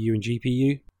CPU and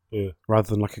GPU, rather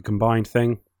than like a combined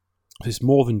thing. It's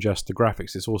more than just the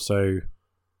graphics; it's also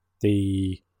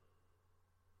the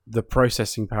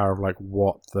processing power of like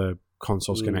what the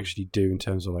consoles can actually do in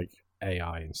terms of like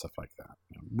AI and stuff like that.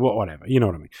 Whatever, you know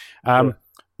what I mean.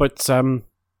 But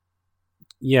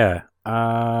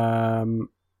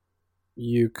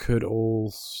you could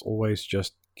always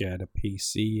just get a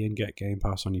PC and get Game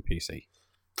Pass on your PC.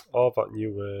 Or that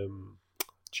new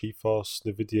GeForce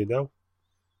NVIDIA Now.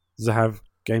 Does it have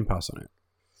Game Pass on it?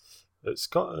 It's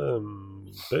got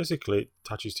basically it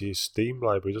attaches to your Steam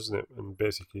library, doesn't it? And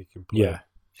basically you can play. Yeah,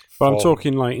 but I'm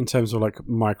talking like in terms of like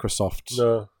Microsoft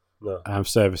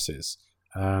services.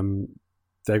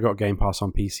 They've got Game Pass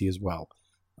on PC as well.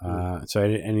 So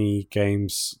any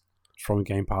games from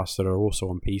Game Pass that are also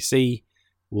on PC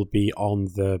will be on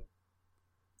the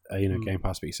Game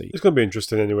Pass PC. It's going to be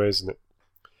interesting anyway, isn't it?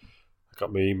 I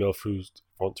got my email through,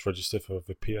 want to register for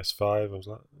the PS5. I was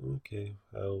like, okay,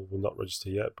 I will not register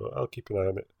yet, but I'll keep an eye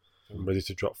on it. I'm ready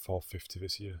to drop $450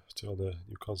 this year on a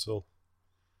new console.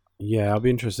 Yeah, I'll be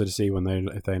interested to see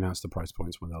if they announce the price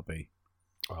points when they'll be.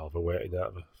 Well, they're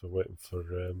waiting for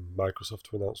Microsoft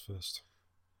to announce first.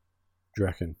 Do you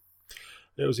reckon?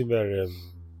 It was in their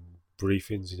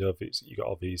briefings, you got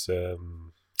all these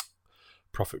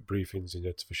profit briefings, to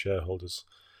the shareholders.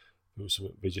 It was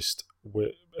something they just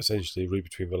essentially read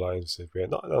between the lines. Said, we are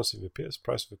not announcing the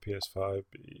price of the PS5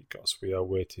 because we are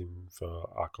waiting for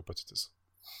our competitors.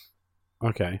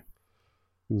 Okay.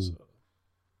 So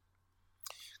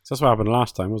that's what happened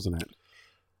last time, wasn't it?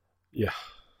 Yeah.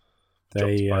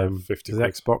 They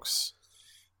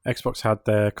Xbox had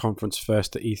their conference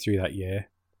first at E3 that year,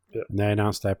 and they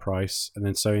announced their price, and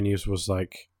then Sony's was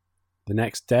like the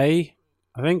next day,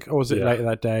 I think, or was it later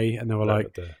that day? And they were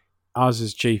like, ours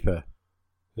is cheaper.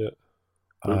 Yeah.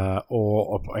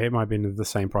 Or it might have been the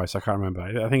same price. I can't remember.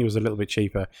 I think it was a little bit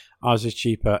cheaper. Ours is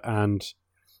cheaper, and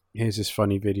here's this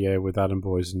funny video with Adam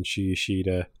Boyes and Shuya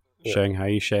Yoshida showing how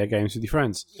you share games with your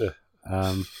friends. Yeah.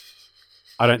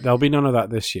 There'll be none of that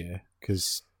this year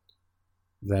because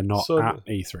they're not at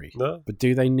E3. No. But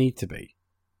do they need to be?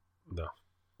 No.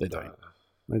 They don't.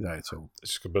 They don't at all.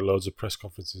 It's just going to be loads of press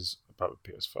conferences about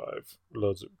the PS5.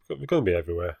 They're going to be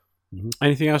everywhere.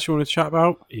 Anything else you want to chat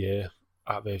about? Yeah,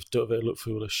 don't they look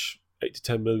foolish? 8 to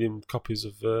 10 million copies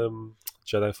of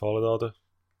Jedi Fallen Order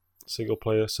single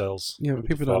player sells. Yeah, but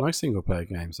people don't like single player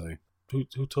games though.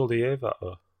 Who told EA that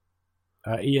though?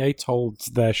 EA told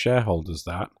their shareholders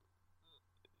that,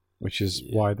 which is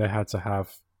why they had to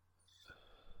have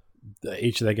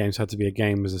each of their games had to be a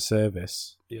game as a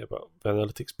service. Yeah, but the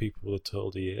analytics people would have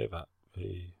told EA that,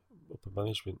 the upper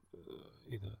management,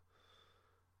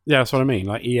 Yeah, that's what I mean.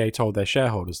 Like EA told their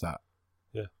shareholders that.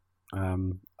 Yeah.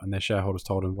 And their shareholders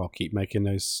told them, "Well, keep making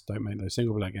those. Don't make those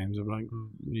single player games." I'm like,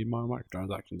 need more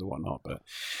microtransactions or whatnot.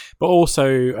 But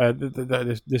also,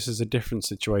 this is a different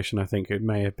situation. I think it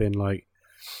may have been like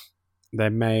they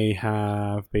may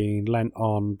have been lent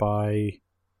on by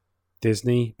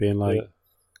Disney, being like,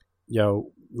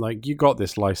 "Yo, like you got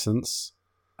this license.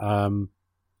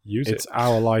 It's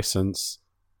our license.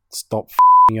 Stop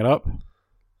f***ing it up."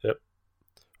 Yep.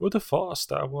 Would have thought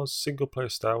a single player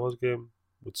Star Wars game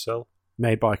would sell.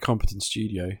 Made by a competent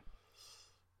studio.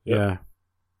 Yep.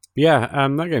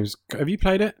 That game's... Have you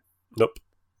played it? Nope.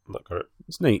 Not got it.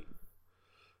 It's neat.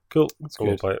 Cool. That's I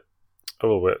will good. play it. I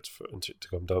will wait for it to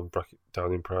come down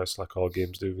in price like all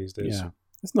games do these days. Yeah.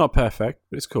 It's not perfect,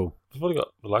 but it's cool. We've only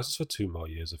got the license for 2 more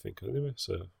years, I think, anyway.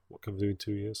 So what can we do in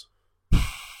 2 years?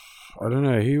 I don't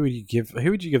know. Who would you give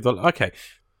the... Okay.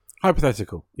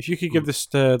 Hypothetical. If you could give this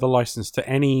the license to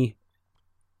any...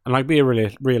 And like, be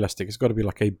really realistic. It's got to be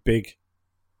like a big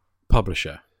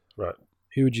publisher. Right.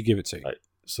 Who would you give it to? Right.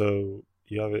 So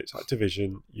you have it's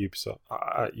Activision, Ubisoft.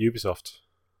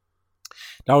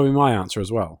 That would be my answer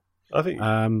as well. I think.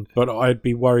 But I'd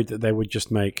be worried that they would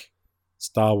just make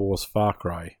Star Wars Far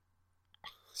Cry.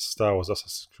 Star Wars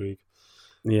Assassin's Creed.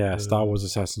 Yeah, Star Wars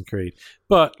Assassin's Creed.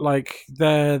 But like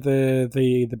they're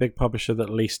the big publisher that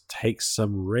at least takes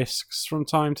some risks from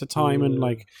time to time and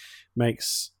like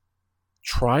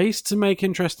tries to make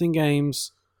interesting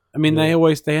games. I mean, they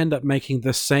end up making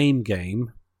the same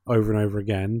game over and over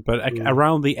again, but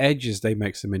around the edges they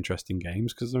make some interesting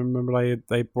games, because I remember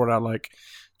they brought out like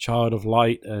Child of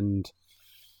Light and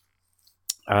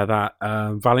that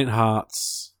Valiant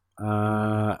Hearts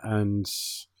and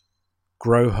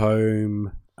Grow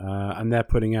Home, and they're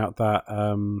putting out that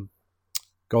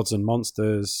Gods and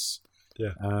Monsters,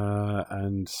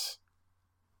 and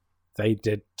they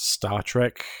did Star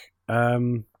Trek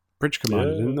Bridge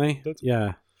Commander, didn't they?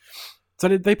 Yeah. So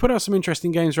they put out some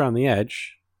interesting games around the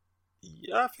edge.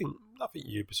 Yeah, I think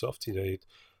Ubisoft.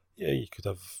 You could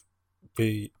have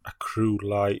a Crew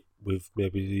Light with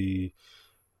maybe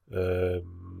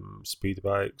speed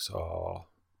bikes or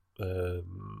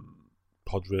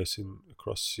pod racing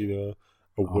across a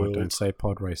world. Don't say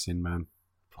pod racing, man.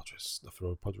 Pod racing, nothing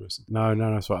wrong with pod racing. No,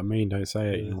 that's what I mean. Don't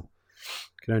say it. You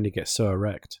can only get so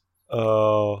erect.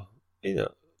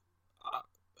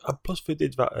 And plus they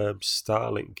did that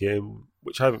Starlink game,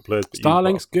 which I haven't played. But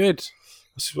Starlink's good.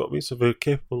 This is what I mean. So they're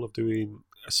capable of doing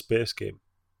a space game.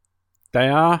 They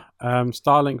are.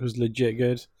 Starlink was legit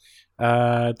good.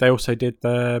 They also did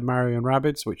the Mario and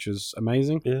Rabbids, which was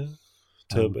amazing. Yeah.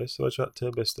 Turn-based. So I tried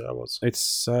turn-based Star Wars. It's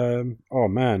Star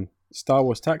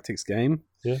Wars Tactics game.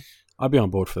 Yeah. I'd be on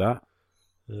board for that.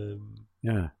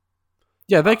 Yeah.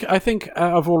 I think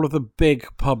out of all of the big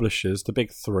publishers, the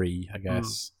big three, I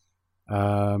guess,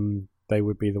 they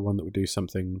would be the one that would do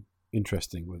something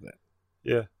interesting with it.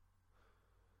 Yeah.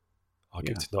 I'll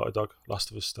give it to Naughty Dog.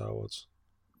 Last of Us Star Wars.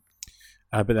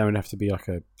 But that would have to be like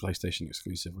a PlayStation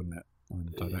exclusive, wouldn't it?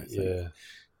 I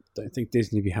don't think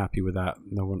Disney would be happy with that.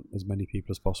 They want as many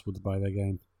people as possible to buy their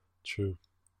game. True.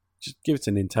 Just give it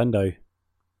to Nintendo.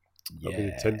 That'll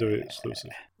be Nintendo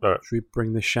exclusive. All right. Should we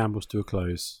bring this shambles to a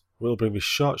close? We'll bring this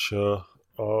short show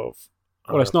of...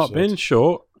 Well, it's not been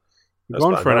short. We've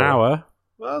gone for an hour.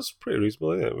 Well, that's pretty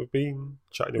reasonable, isn't it? We've been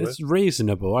chatting away. It's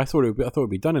reasonable. I thought it would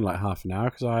be done in like half an hour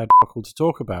because I had all to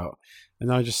talk about, and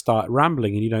then I just start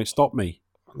rambling and you don't stop me.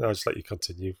 No, I'll just let you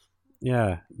continue.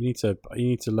 Yeah, you need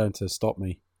to learn to stop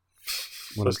me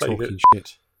when I'm talking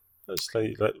shit. I'll just let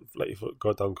you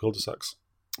go down cul-de-sacs.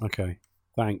 Okay,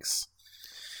 thanks.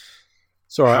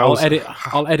 Sorry,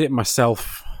 I'll edit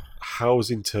myself.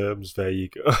 Housing terms, there you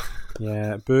go.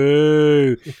 Yeah,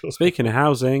 boo. Speaking of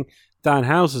housing, Dan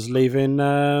Houser's leaving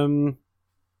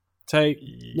Take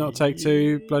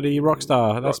Two, bloody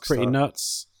Rockstar. That's pretty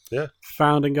nuts. Yeah.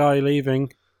 Founding guy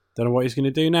leaving. Don't know what he's going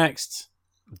to do next.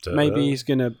 Maybe he's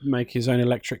going to make his own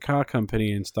electric car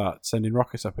company and start sending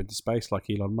rockets up into space like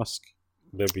Elon Musk.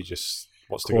 Maybe just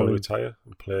wants to go retire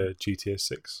and play GTA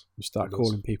 6. And start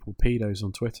calling people pedos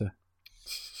on Twitter.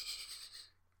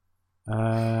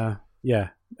 Yeah,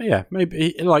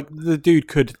 maybe like the dude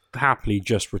could happily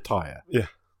just retire. Yeah,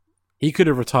 He could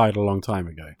have retired a long time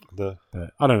ago. No.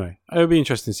 But I don't know. It'll be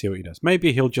interesting to see what he does.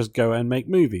 Maybe he'll just go and make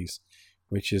movies,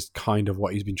 which is kind of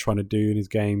what he's been trying to do in his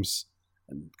games,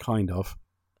 kind of,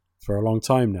 for a long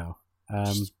time now.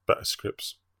 Just better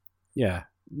scripts. Yeah,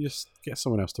 just get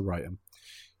someone else to write them.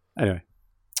 Anyway,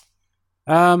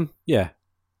 yeah.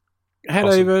 Head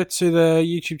Awesome. over to the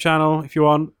YouTube channel if you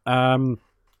want.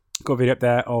 Got a video up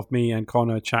there of me and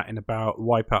Connor chatting about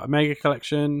Wipeout Omega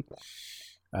Collection.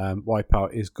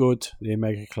 Wipeout is good. The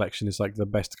Omega Collection is like the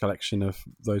best collection of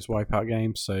those Wipeout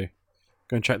games, so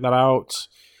go and check that out.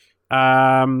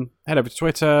 Head over to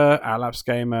Twitter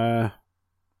 @LapsGamer.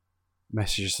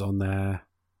 Message us on there.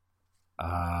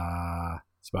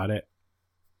 That's about it.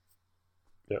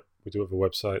 Yeah, we do have a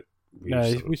website.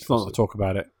 We still not talk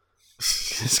about it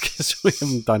because we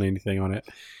haven't done anything on it.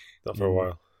 Not for a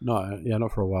while.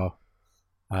 Not for a while.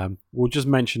 We'll just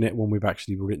mention it when we've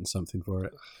actually written something for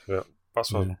it. Yeah,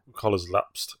 that's what we call us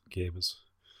lapsed gamers.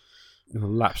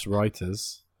 Lapsed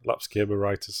writers. Lapsed gamer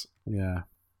writers. Yeah.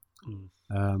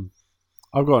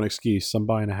 I've got an excuse. I'm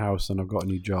buying a house and I've got a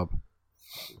new job.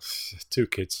 2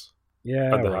 kids.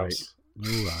 Yeah, At the right. house.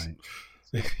 All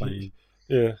right.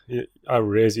 Yeah, I'll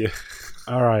raise you.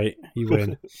 All right, you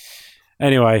win.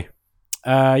 Anyway,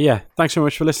 thanks so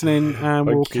much for listening, and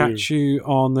we'll catch you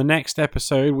on the next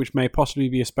episode, which may possibly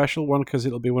be a special one because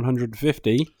it'll be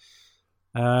 150.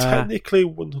 Technically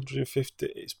 150.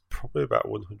 It's probably about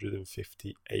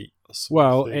 158 or something.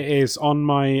 Well, it is on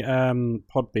my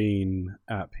Podbean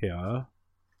app here.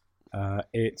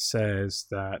 It says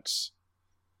that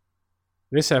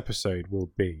this episode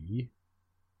will be...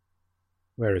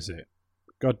 Where is it?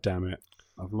 God damn it.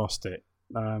 I've lost it.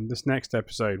 This next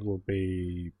episode will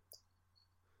be...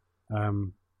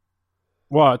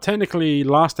 well, technically,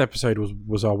 last episode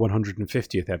was our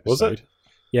 150th episode. Was it?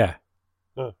 Yeah.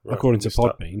 Oh, right. According to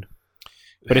Podbean.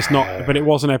 But it's not. But it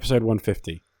wasn't episode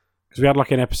 150. Because we had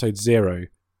like an episode 0,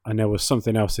 and there was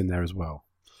something else in there as well.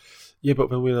 Yeah, but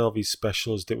when we had all these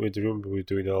specials, didn't we? Do you remember we were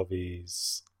doing all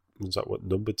these... Was that what,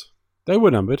 numbered? They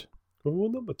were numbered. We were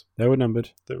numbered. They were numbered.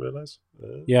 Didn't realise.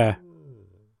 Yeah.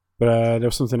 But there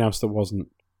was something else that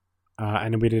wasn't.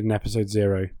 And then we did an episode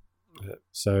 0. Yeah.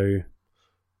 So...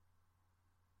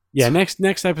 Yeah, next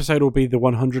episode will be the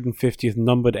 150th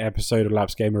numbered episode of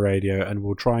Lapsed Gamer Radio, and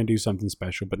we'll try and do something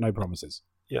special, but no promises.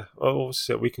 Yeah, well,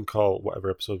 obviously we can call whatever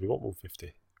episode we want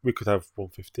 150. We could have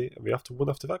 150, and one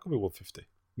after that could be 150.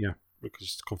 Yeah. We could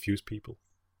just confuse people.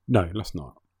 No, let's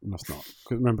not. Let's not.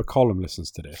 'Cause remember, Colin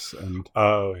listens to this, and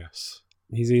Oh, yes.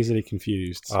 he's easily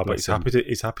confused. But he's happy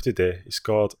today. He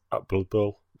scored at Blood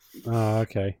Bowl. Oh,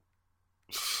 okay.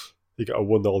 He got a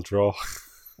 1-0 draw.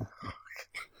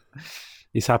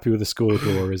 He's happy with the score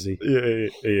draw, is he? Yeah,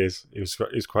 he is. He was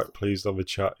quite pleased on the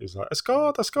chat. He was like, I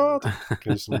scored. I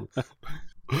can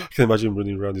imagine him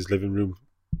running around his living room.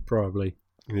 Probably.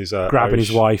 And he's, grabbing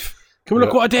his wife. Come on,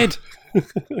 look what I did!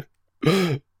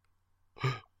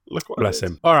 Look what Bless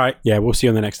him. All right. Yeah, we'll see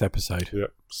you on the next episode. Yeah.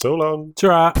 So long.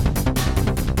 Ta-ra!